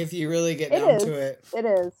triggery, like, if you really get down to it. It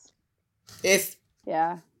is.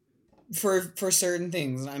 For certain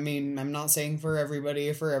things. I mean, I'm not saying for everybody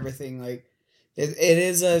or for everything. Like, it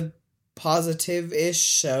is a positive-ish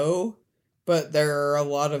show, but there are a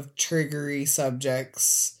lot of triggery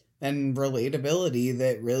subjects and relatability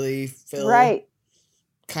that really feel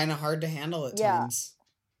kind of hard to handle at times.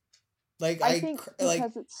 Like, I think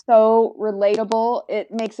because it's so relatable,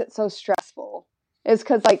 it makes it so stressful. It's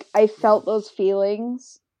because, like, I felt those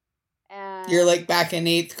feelings. And you're, like, back in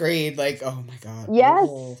 8th grade, like, oh my god. Yes.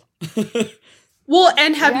 Well,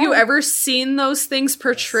 and have you ever seen those things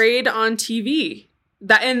portrayed on TV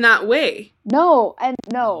in that way? No, I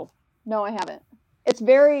haven't.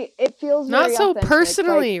 It feels not very so authentic,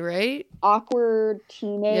 personally, like, right? awkward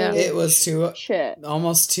teenage. Yeah. It was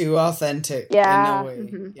almost too authentic. Yeah. In a way.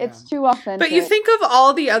 Mm-hmm. Yeah. It's too authentic. But you think of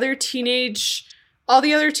all the other teenage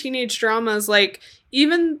dramas, like,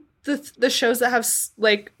 even the shows that have,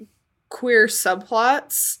 like, queer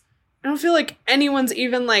subplots, I don't feel like anyone's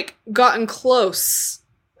even, like, gotten close.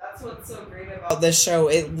 That's what's so great about this show.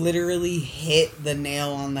 It literally hit the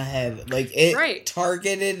nail on the head. Like, it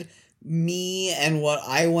targeted me and what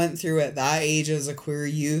I went through at that age as a queer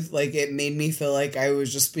youth. Like, it made me feel like I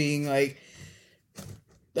was just being, like,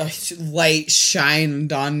 a light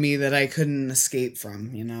shined on me that I couldn't escape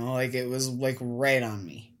from, you know? Like, it was, like, right on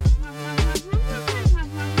me.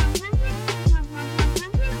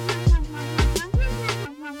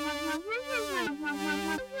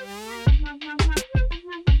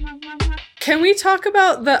 Can we talk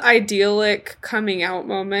about the idyllic coming out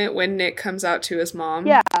moment when Nick comes out to his mom?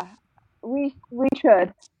 Yeah, we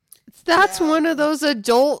should. That's one of those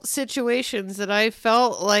adult situations that I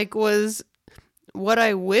felt like was what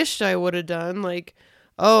I wished I would have done. Like,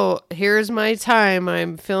 oh, here's my time.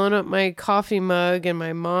 I'm filling up my coffee mug and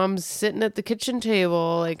my mom's sitting at the kitchen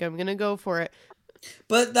table. Like, I'm going to go for it.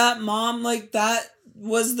 But that mom, like, that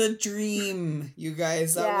was the dream, you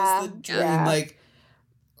guys. That was the dream. Yeah. Like,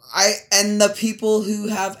 and the people who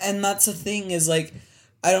have, and that's the thing is, like,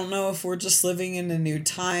 I don't know if we're just living in a new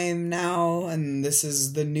time now and this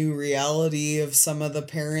is the new reality of some of the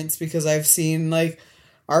parents, because I've seen, like,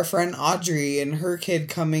 our friend Audrey and her kid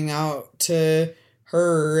coming out to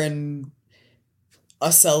her in a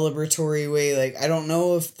celebratory way. Like, I don't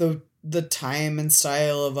know if the time and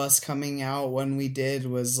style of us coming out when we did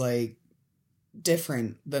was, like,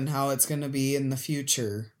 different than how it's going to be in the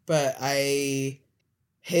future. But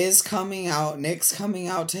Nick's coming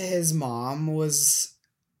out to his mom was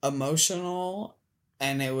emotional,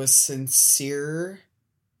 and it was sincere,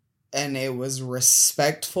 and it was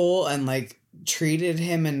respectful, and, like, treated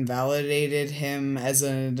him and validated him as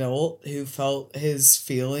an adult who felt his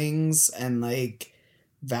feelings and like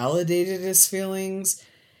validated his feelings.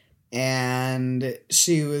 And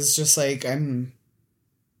she was just like, I'm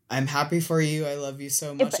happy for you. I love you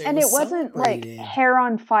so much. And it wasn't like hair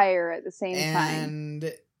on fire at the same time. And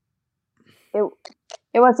it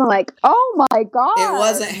wasn't like, oh my god. It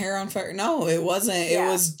wasn't hair on fire. No, it wasn't. Yeah.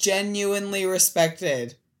 It was genuinely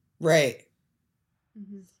respected. Right.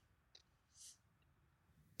 Mm-hmm.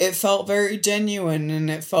 It felt very genuine, and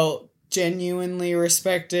it felt genuinely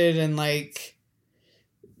respected, and like,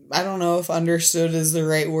 I don't know if understood is the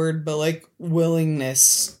right word, but like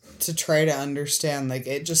willingness to try to understand. Like,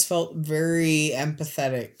 it just felt very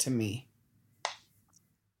empathetic to me.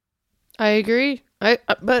 I agree.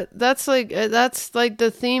 But that's like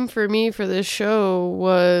the theme for me for this show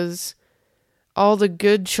was all the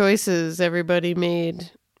good choices everybody made,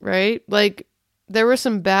 right? Like, there were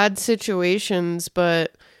some bad situations,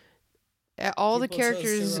 but all the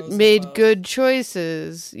characters made good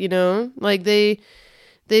choices, you know? Like, they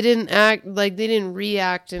didn't act like they didn't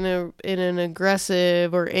react in an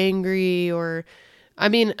aggressive or angry, or, I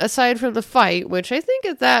mean, aside from the fight, which I think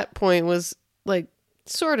at that point was like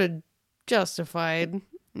sort of justified,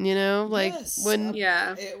 you know, like, yes, when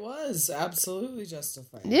it was absolutely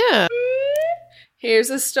justified. Yeah. Here's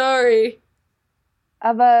a story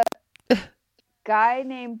of a guy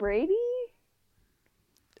named Brady,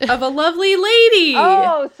 of a lovely lady.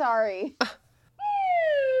 Oh, sorry.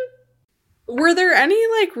 Were there any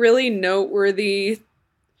like really noteworthy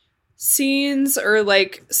scenes or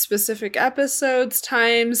like specific episodes,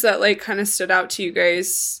 times that like kind of stood out to you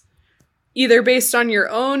guys, either based on your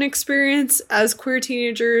own experience as queer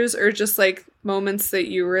teenagers or just like moments that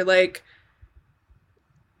you were like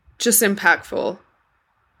just impactful?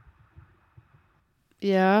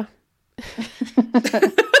 Yeah.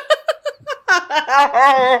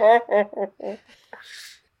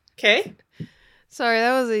 Okay. Sorry,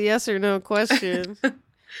 that was a yes or no question.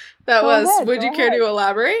 Would you care to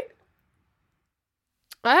elaborate?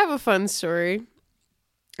 I have a fun story.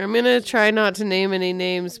 I'm going to try not to name any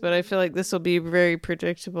names, but I feel like this will be very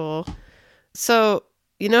predictable. So,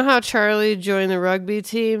 you know how Charlie joined the rugby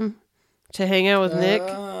team to hang out with Nick?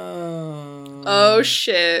 Oh,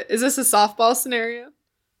 shit. Is this a softball scenario?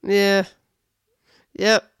 Yeah.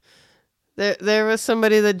 Yep. There was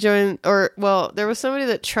somebody that joined, there was somebody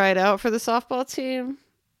that tried out for the softball team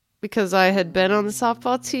because I had been on the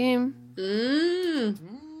softball team.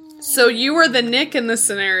 So you were the Nick in this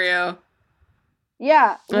scenario.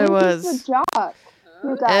 Yeah, I was. Lindsay's the jock.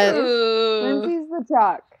 You guys. Lindsay's the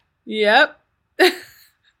jock. Yep.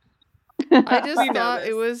 I just thought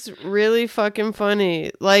it was really fucking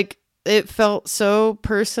funny. Like, it felt so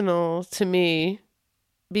personal to me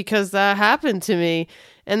because that happened to me.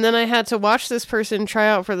 And then I had to watch this person try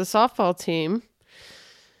out for the softball team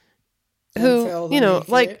who, you know,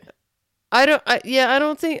 like, I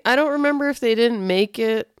don't remember if they didn't make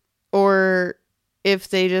it or if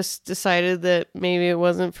they just decided that maybe it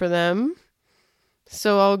wasn't for them.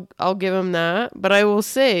 So I'll give them that. But I will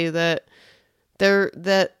say that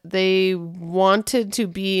they wanted to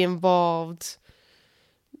be involved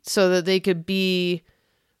so that they could be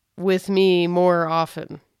with me more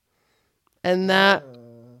often. And that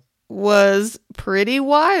was pretty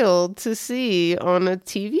wild to see on a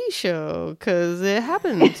TV show because it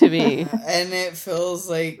happened to me. And it feels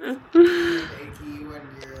like achy when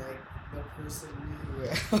you're like the person who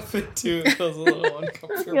happened to. It feels a little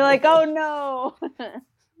uncomfortable. You're like, oh no.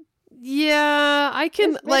 Yeah, I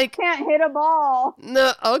can like can't hit a ball.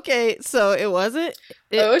 No, okay, so it wasn't.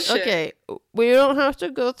 Shit. Okay, we don't have to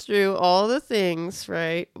go through all the things,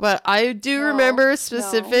 right? But I do remember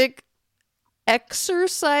specific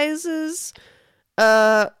exercises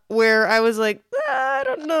where I was like, I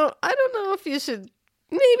don't know if you should,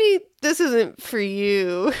 maybe this isn't for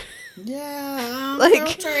you. Yeah, like,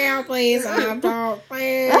 don't try out, please. Don't,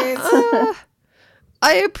 please.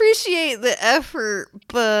 I appreciate the effort,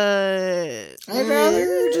 but I'd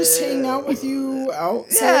rather just hang out with you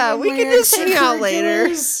outside. Yeah, we can just hang out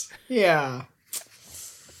later. Yeah.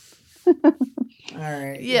 All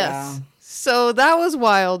right. Yes. Yeah. So that was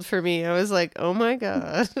wild for me. I was like, "Oh my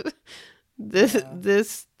god, this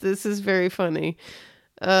is very funny."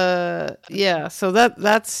 Yeah. So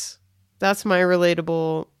that's my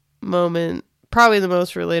relatable moment. Probably the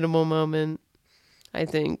most relatable moment, I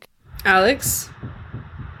think. Alex?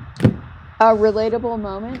 A relatable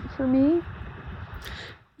moment for me?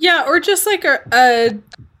 Yeah, or just like a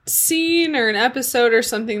scene or an episode or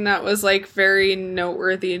something that was like very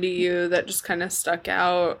noteworthy to you that just kind of stuck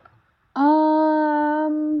out.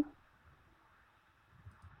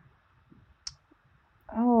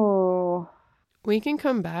 Oh. We can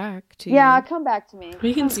come back to Yeah, you. come back to me.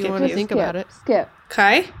 We can Do skip you want to you. think about it? Skip.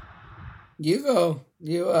 Kai? You go.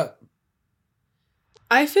 You up.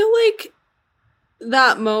 I feel like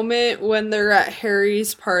that moment when they're at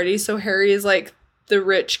Harry's party, so Harry is like the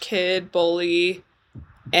rich kid bully,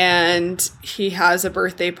 and he has a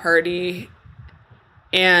birthday party,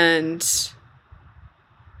 and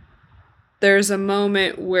there's a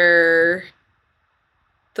moment where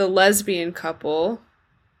the lesbian couple,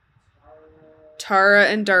 Tara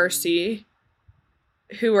and Darcy,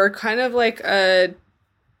 who are kind of like they're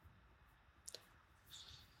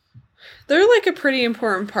like a pretty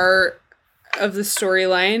important part of the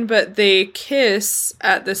storyline, but they kiss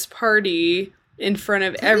at this party in front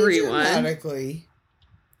of everyone.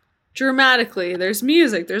 Dramatically. There's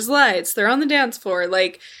music, there's lights, they're on the dance floor.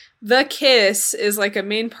 Like, the kiss is like a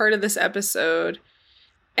main part of this episode,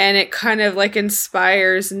 and it kind of like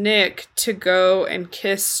inspires Nick to go and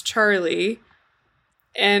kiss Charlie.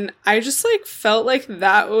 And I just like felt like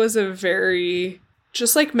that was a very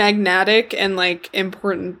just like magnetic and like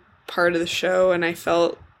important part of the show, and I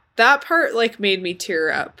felt that part like made me tear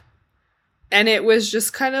up. And it was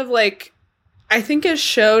just kind of like, I think it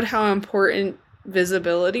showed how important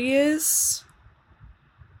visibility is,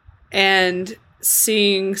 and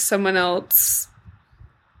seeing someone else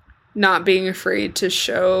not being afraid to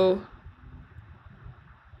show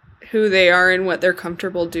who they are and what they're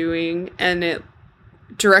comfortable doing, and it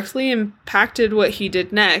directly impacted what he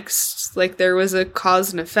did next. Like, there was a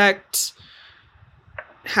cause and effect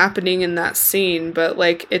happening in that scene, but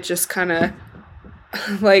like it just kind of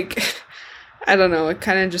like, I don't know, it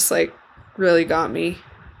kind of just like really got me.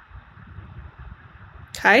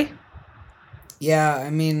 Kai? Yeah,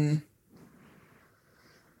 I mean,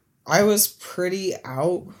 I was pretty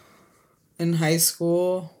out in high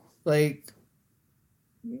school, like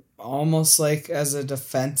almost like as a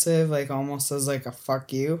defensive, like almost as like a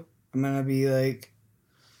fuck you. I'm gonna be like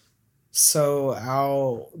so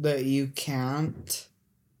out that you can't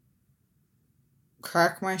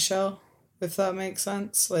crack my shell, if that makes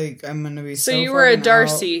sense. Like, I'm gonna be so you were a fucking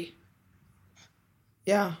Darcy.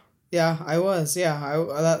 out. Yeah, I was. Yeah,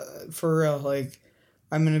 that for real. Like,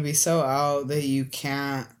 I'm gonna be so out that you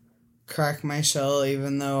can't crack my shell,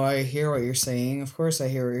 even though I hear what you're saying. Of course I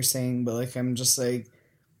hear what you're saying, but like, I'm just like,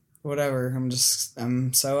 whatever.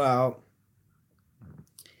 I'm so out.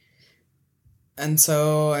 And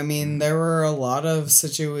so, I mean, there were a lot of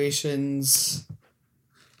situations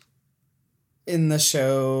in the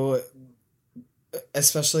show,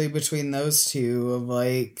 especially between those two, of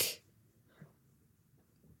like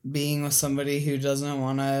being with somebody who doesn't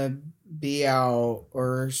want to be out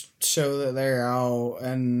or show that they're out.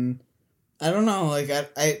 And I don't know, like,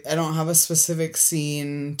 I don't have a specific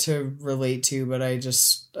scene to relate to, but I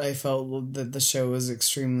felt that the show was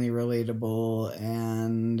extremely relatable,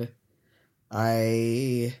 and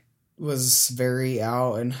I was very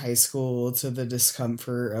out in high school to the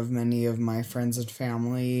discomfort of many of my friends and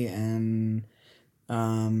family, and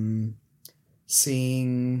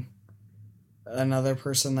seeing another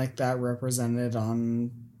person like that represented on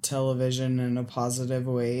television in a positive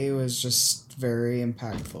way was just very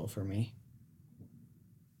impactful for me.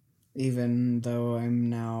 Even though I'm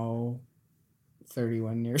now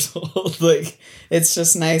 31 years old, like, it's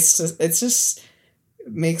just nice to, it just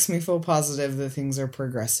makes me feel positive that things are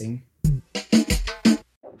progressing.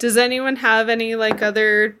 Does anyone have any like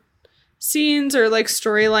other scenes or like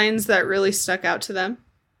storylines that really stuck out to them?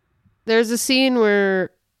 There's a scene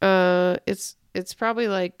where it's probably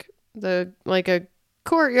like a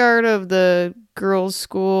courtyard of the girls'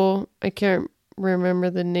 school. I can't remember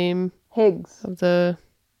the name Higgs. of the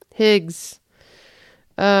Higgs.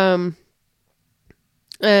 And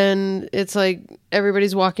it's like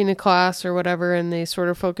everybody's walking to class or whatever, and they sort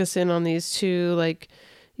of focus in on these two like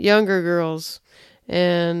younger girls,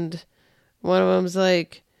 and one of them's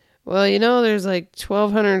like, well, there's like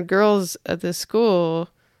 1,200 girls at this school.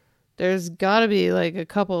 There's gotta be like a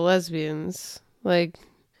couple lesbians, like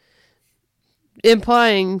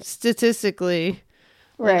implying statistically,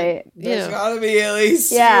 Right. There's gotta be at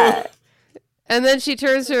least Yeah. And then she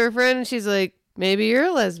turns to her friend and she's like, maybe you're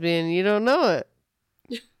a lesbian, you don't know it.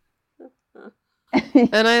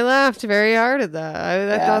 And I laughed very hard at that.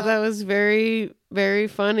 I thought that was very, very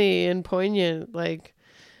funny and poignant. Like,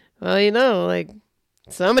 well, like,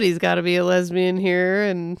 somebody's got to be a lesbian here,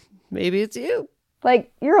 and maybe it's you.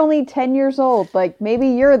 Like, you're only 10 years old. Like, maybe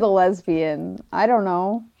you're the lesbian. I don't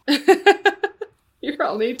know. You're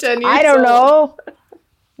only 10 years old. I don't know.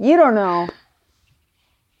 You don't know.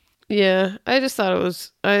 Yeah, I just thought it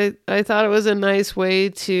was, I thought it was a nice way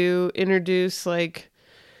to introduce, like,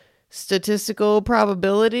 statistical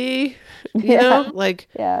probability, you know, like,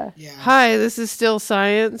 Yeah. Yeah. hi, this is still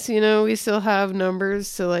science, you know, we still have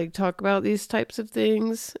numbers to like talk about these types of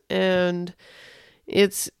things. And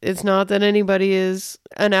it's not that anybody is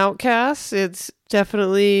an outcast. It's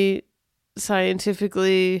definitely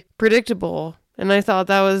scientifically predictable. And I thought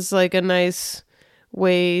that was like a nice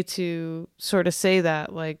way to sort of say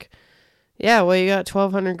that, like, yeah, well, you got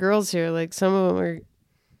 1,200 girls here. Like, some of them are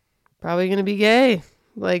probably going to be gay.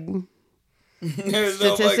 Like, There's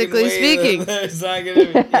statistically no fucking way speaking. that there's not gonna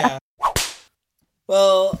be. Yeah.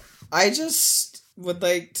 Well, I just would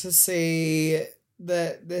like to say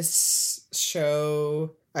that this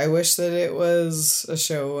show, I wish that it was a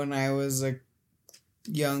show when I was a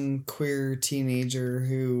young queer teenager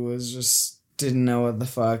who was just didn't know what the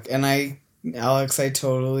fuck. And Alex, I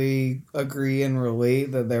totally agree and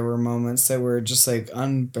relate that there were moments that were just like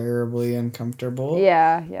unbearably uncomfortable.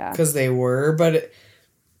 Yeah. Because they were, but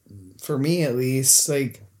for me at least,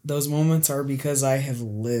 like, those moments are because I have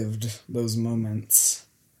lived those moments.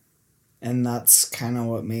 And that's kind of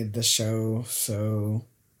what made the show so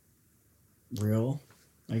real,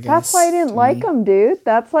 I guess. That's why I didn't like them, dude.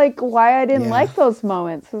 That's like why I didn't like those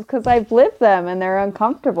moments. Is because I've lived them and they're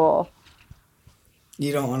uncomfortable.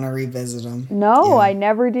 You don't want to revisit them. No, I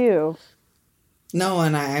never do. No,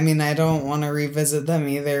 and I mean, I don't want to revisit them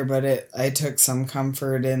either, but I took some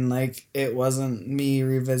comfort in, like, it wasn't me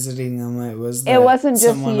revisiting them. It wasn't just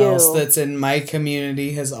someone you. else that's in my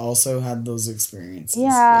community has also had those experiences.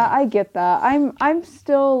 Yeah, I get that. I'm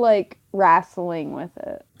still, like, wrestling with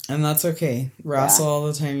it. And that's okay. Wrestle all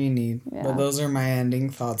the time you need. Yeah. But those are my ending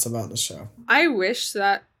thoughts about the show. I wish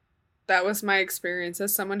that was my experience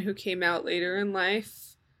as someone who came out later in life.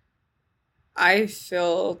 I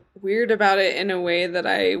feel weird about it in a way that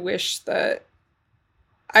I wish that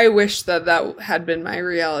had been my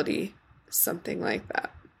reality. Something like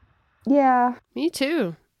that. Yeah. Me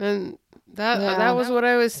too. And that was what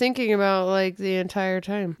I was thinking about, like, the entire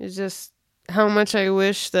time. It's just how much I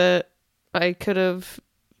wish that I could have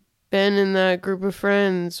been in that group of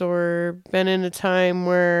friends or been in a time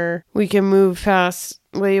where we can move past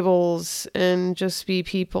labels and just be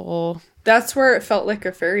people. That's where it felt like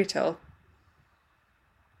a fairy tale.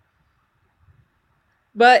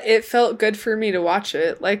 But it felt good for me to watch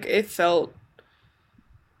it. Like, it felt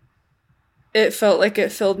like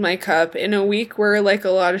it filled my cup in a week where, like, a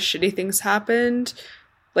lot of shitty things happened.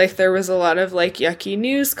 Like, there was a lot of, like, yucky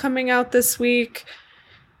news coming out this week.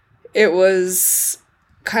 It was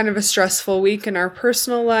kind of a stressful week in our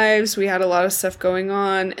personal lives. We had a lot of stuff going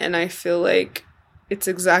on, and I feel like it's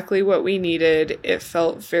exactly what we needed. It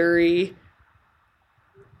felt very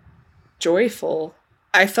joyful.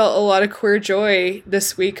 I felt a lot of queer joy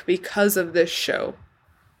this week because of this show.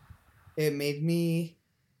 It made me,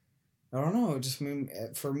 I don't know,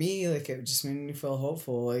 for me, like, it just made me feel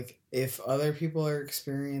hopeful. Like, if other people are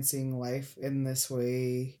experiencing life in this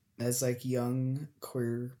way as, like, young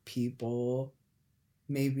queer people,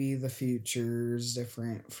 maybe the future's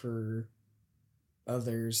different for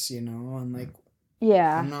others, you know? And, like,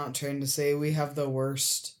 I'm not trying to say we have the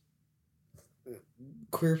worst.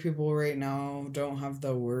 Queer people right now don't have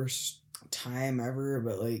the worst time ever,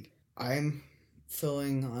 but, like, I'm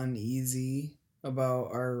feeling uneasy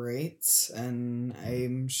about our rights, and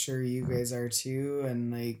I'm sure you guys are too,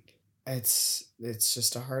 and, like, it's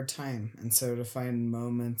just a hard time. And so to find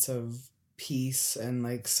moments of peace and,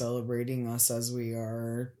 like, celebrating us as we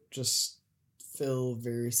are just feel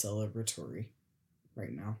very celebratory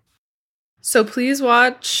right now. So please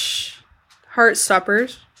watch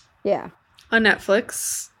Heartstopper. Yeah. On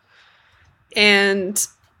Netflix, and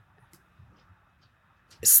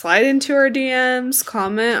slide into our DMs,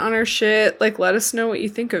 comment on our shit, like, let us know what you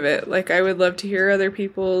think of it. Like, I would love to hear other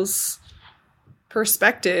people's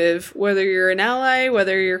perspective, whether you're an ally,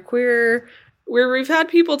 whether you're queer. We've had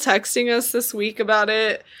people texting us this week about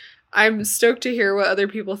it. I'm stoked to hear what other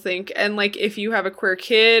people think. And, like, if you have a queer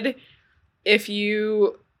kid,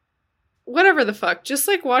 whatever the fuck, just,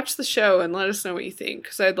 like, watch the show and let us know what you think,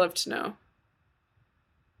 because I'd love to know.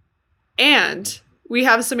 And we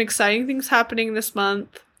have some exciting things happening this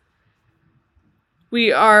month. We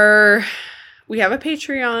have a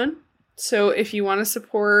Patreon. So if you want to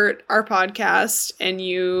support our podcast and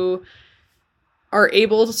you are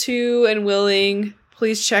able to and willing,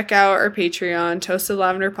 please check out our Patreon, Toasted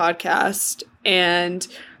Lavender Podcast. And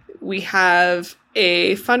we have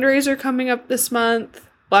a fundraiser coming up this month.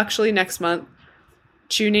 Well, actually next month,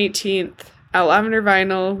 June 18th. At Lavender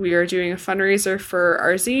Vinyl, we are doing a fundraiser for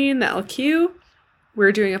our zine, the LQ.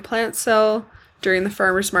 We're doing a plant sale during the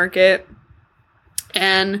farmer's market.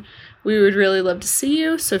 And we would really love to see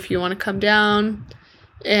you. So if you want to come down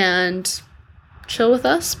and chill with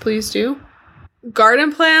us, please do.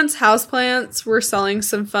 Garden plants, house plants, we're selling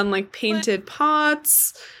some fun like painted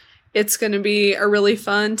pots. It's going to be a really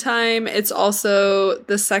fun time. It's also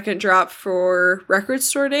the second drop for Record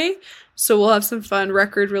Store Day, so we'll have some fun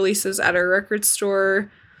record releases at our record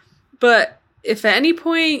store. But if at any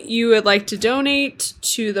point you would like to donate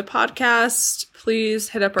to the podcast, please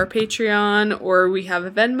hit up our Patreon, or we have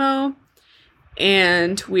a Venmo.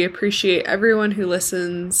 And we appreciate everyone who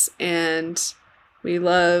listens, and we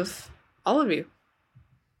love all of you.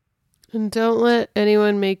 And don't let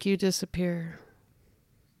anyone make you disappear.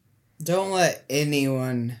 Don't let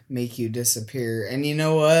anyone make you disappear. And you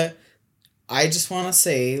know what? I just want to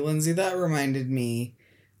say, Lindsay, that reminded me,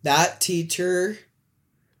 that teacher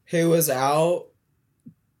who was out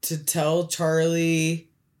to tell Charlie,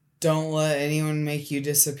 don't let anyone make you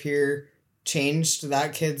disappear, changed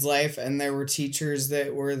that kid's life. And there were teachers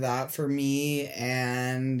that were that for me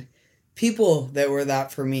and people that were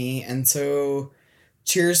that for me. And so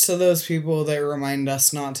cheers to those people that remind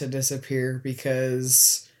us not to disappear,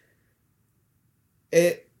 because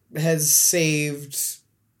it has saved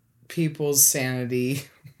people's sanity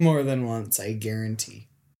more than once, I guarantee.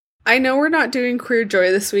 I know we're not doing Queer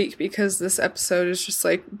Joy this week because this episode is just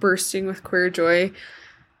like bursting with queer joy,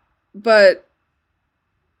 but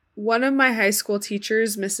one of my high school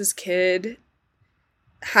teachers, Mrs. Kidd,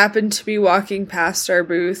 happened to be walking past our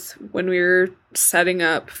booth when we were setting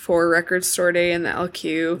up for Record Store Day in the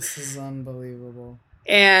LQ. This is unbelievable.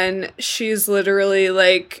 And she's literally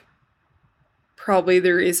like probably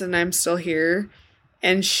the reason I'm still here.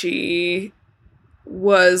 And she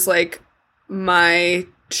was like my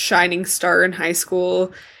shining star in high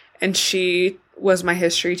school. And she was my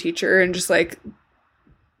history teacher and just like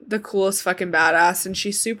the coolest fucking badass. And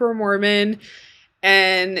she's super Mormon.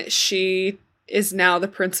 And she is now the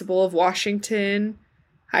principal of Washington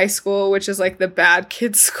High School, which is like the bad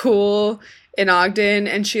kids school in Ogden.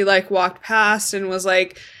 And she like walked past and was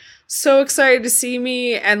like so excited to see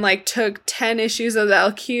me, and like took 10 issues of the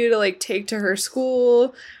LQ to like take to her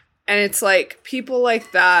school. And it's like people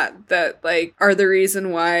like that like are the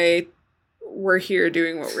reason why we're here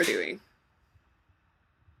doing what we're doing.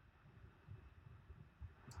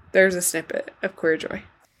 There's a snippet of Queer Joy.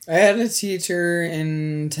 I had a teacher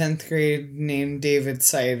in 10th grade named David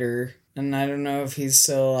Sider, and I don't know if he's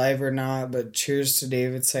still alive or not, but cheers to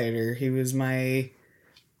David Sider. He was my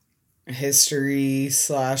history /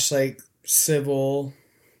 like civil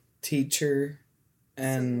teacher,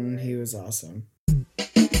 and he was awesome.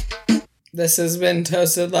 This has been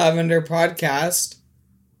Toasted Lavender Podcast.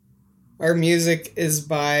 Our music is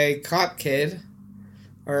by Cop Kid.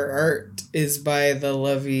 Our art is by the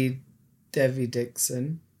lovely Debbie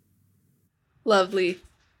Dixon. Lovely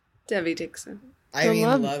Debbie Dixon. I mean,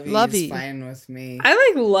 Lovey is fine with me. I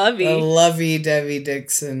like Lovey. The lovey Debbie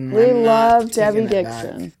Dixon. We love Debbie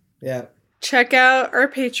Dixon. Yeah. Check out our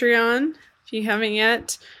Patreon if you haven't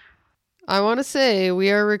yet. I want to say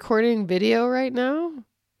we are recording video right now,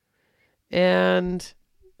 and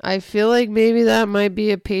I feel like maybe that might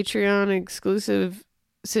be a Patreon exclusive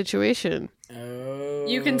situation. Oh,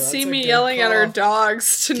 you can see me yelling at our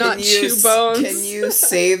dogs to not chew bones. Can you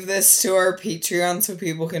save this to our Patreon so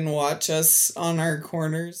people can watch us on our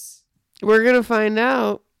corners? We're gonna find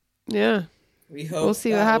out. Yeah. We hope we'll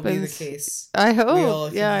see what happens. Will be the case. I hope. We all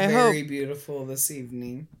look I hope. very beautiful this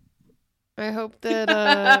evening. I hope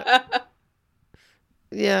that.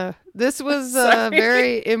 Yeah, this was a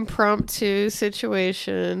very impromptu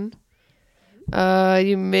situation.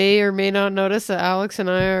 You may or may not notice that Alex and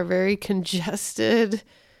I are very congested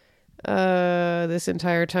this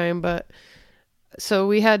entire time, but so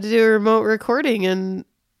we had to do a remote recording, and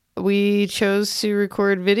we chose to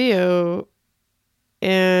record video,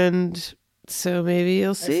 and so maybe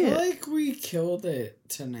you'll see it. I feel like we killed it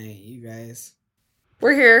tonight, you guys.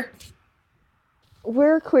 We're here.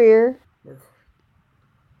 We're queer.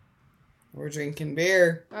 We're drinking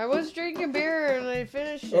beer. I was drinking beer and I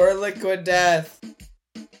finished it. Or liquid death.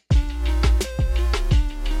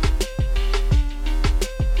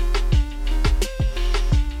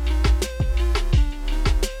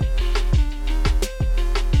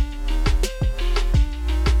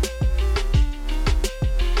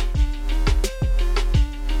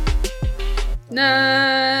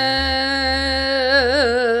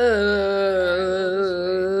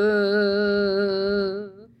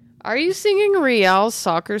 Are you singing Real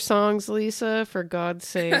soccer songs, Lisa? For God's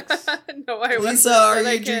sakes. No, I wasn't. Lisa, are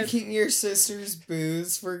you drinking your sister's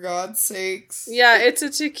booze, for God's sakes? Yeah, it's a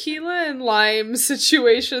tequila and lime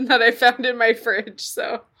situation that I found in my fridge,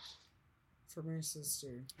 so. From your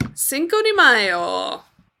sister. Cinco de Mayo.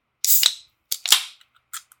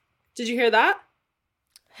 Did you hear that?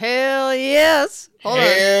 Hell yes. Hold on.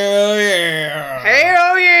 Hell yeah.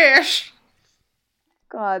 Hell yes!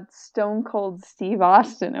 God, Stone Cold Steve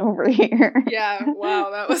Austin over here. Yeah, wow,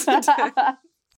 that was intense.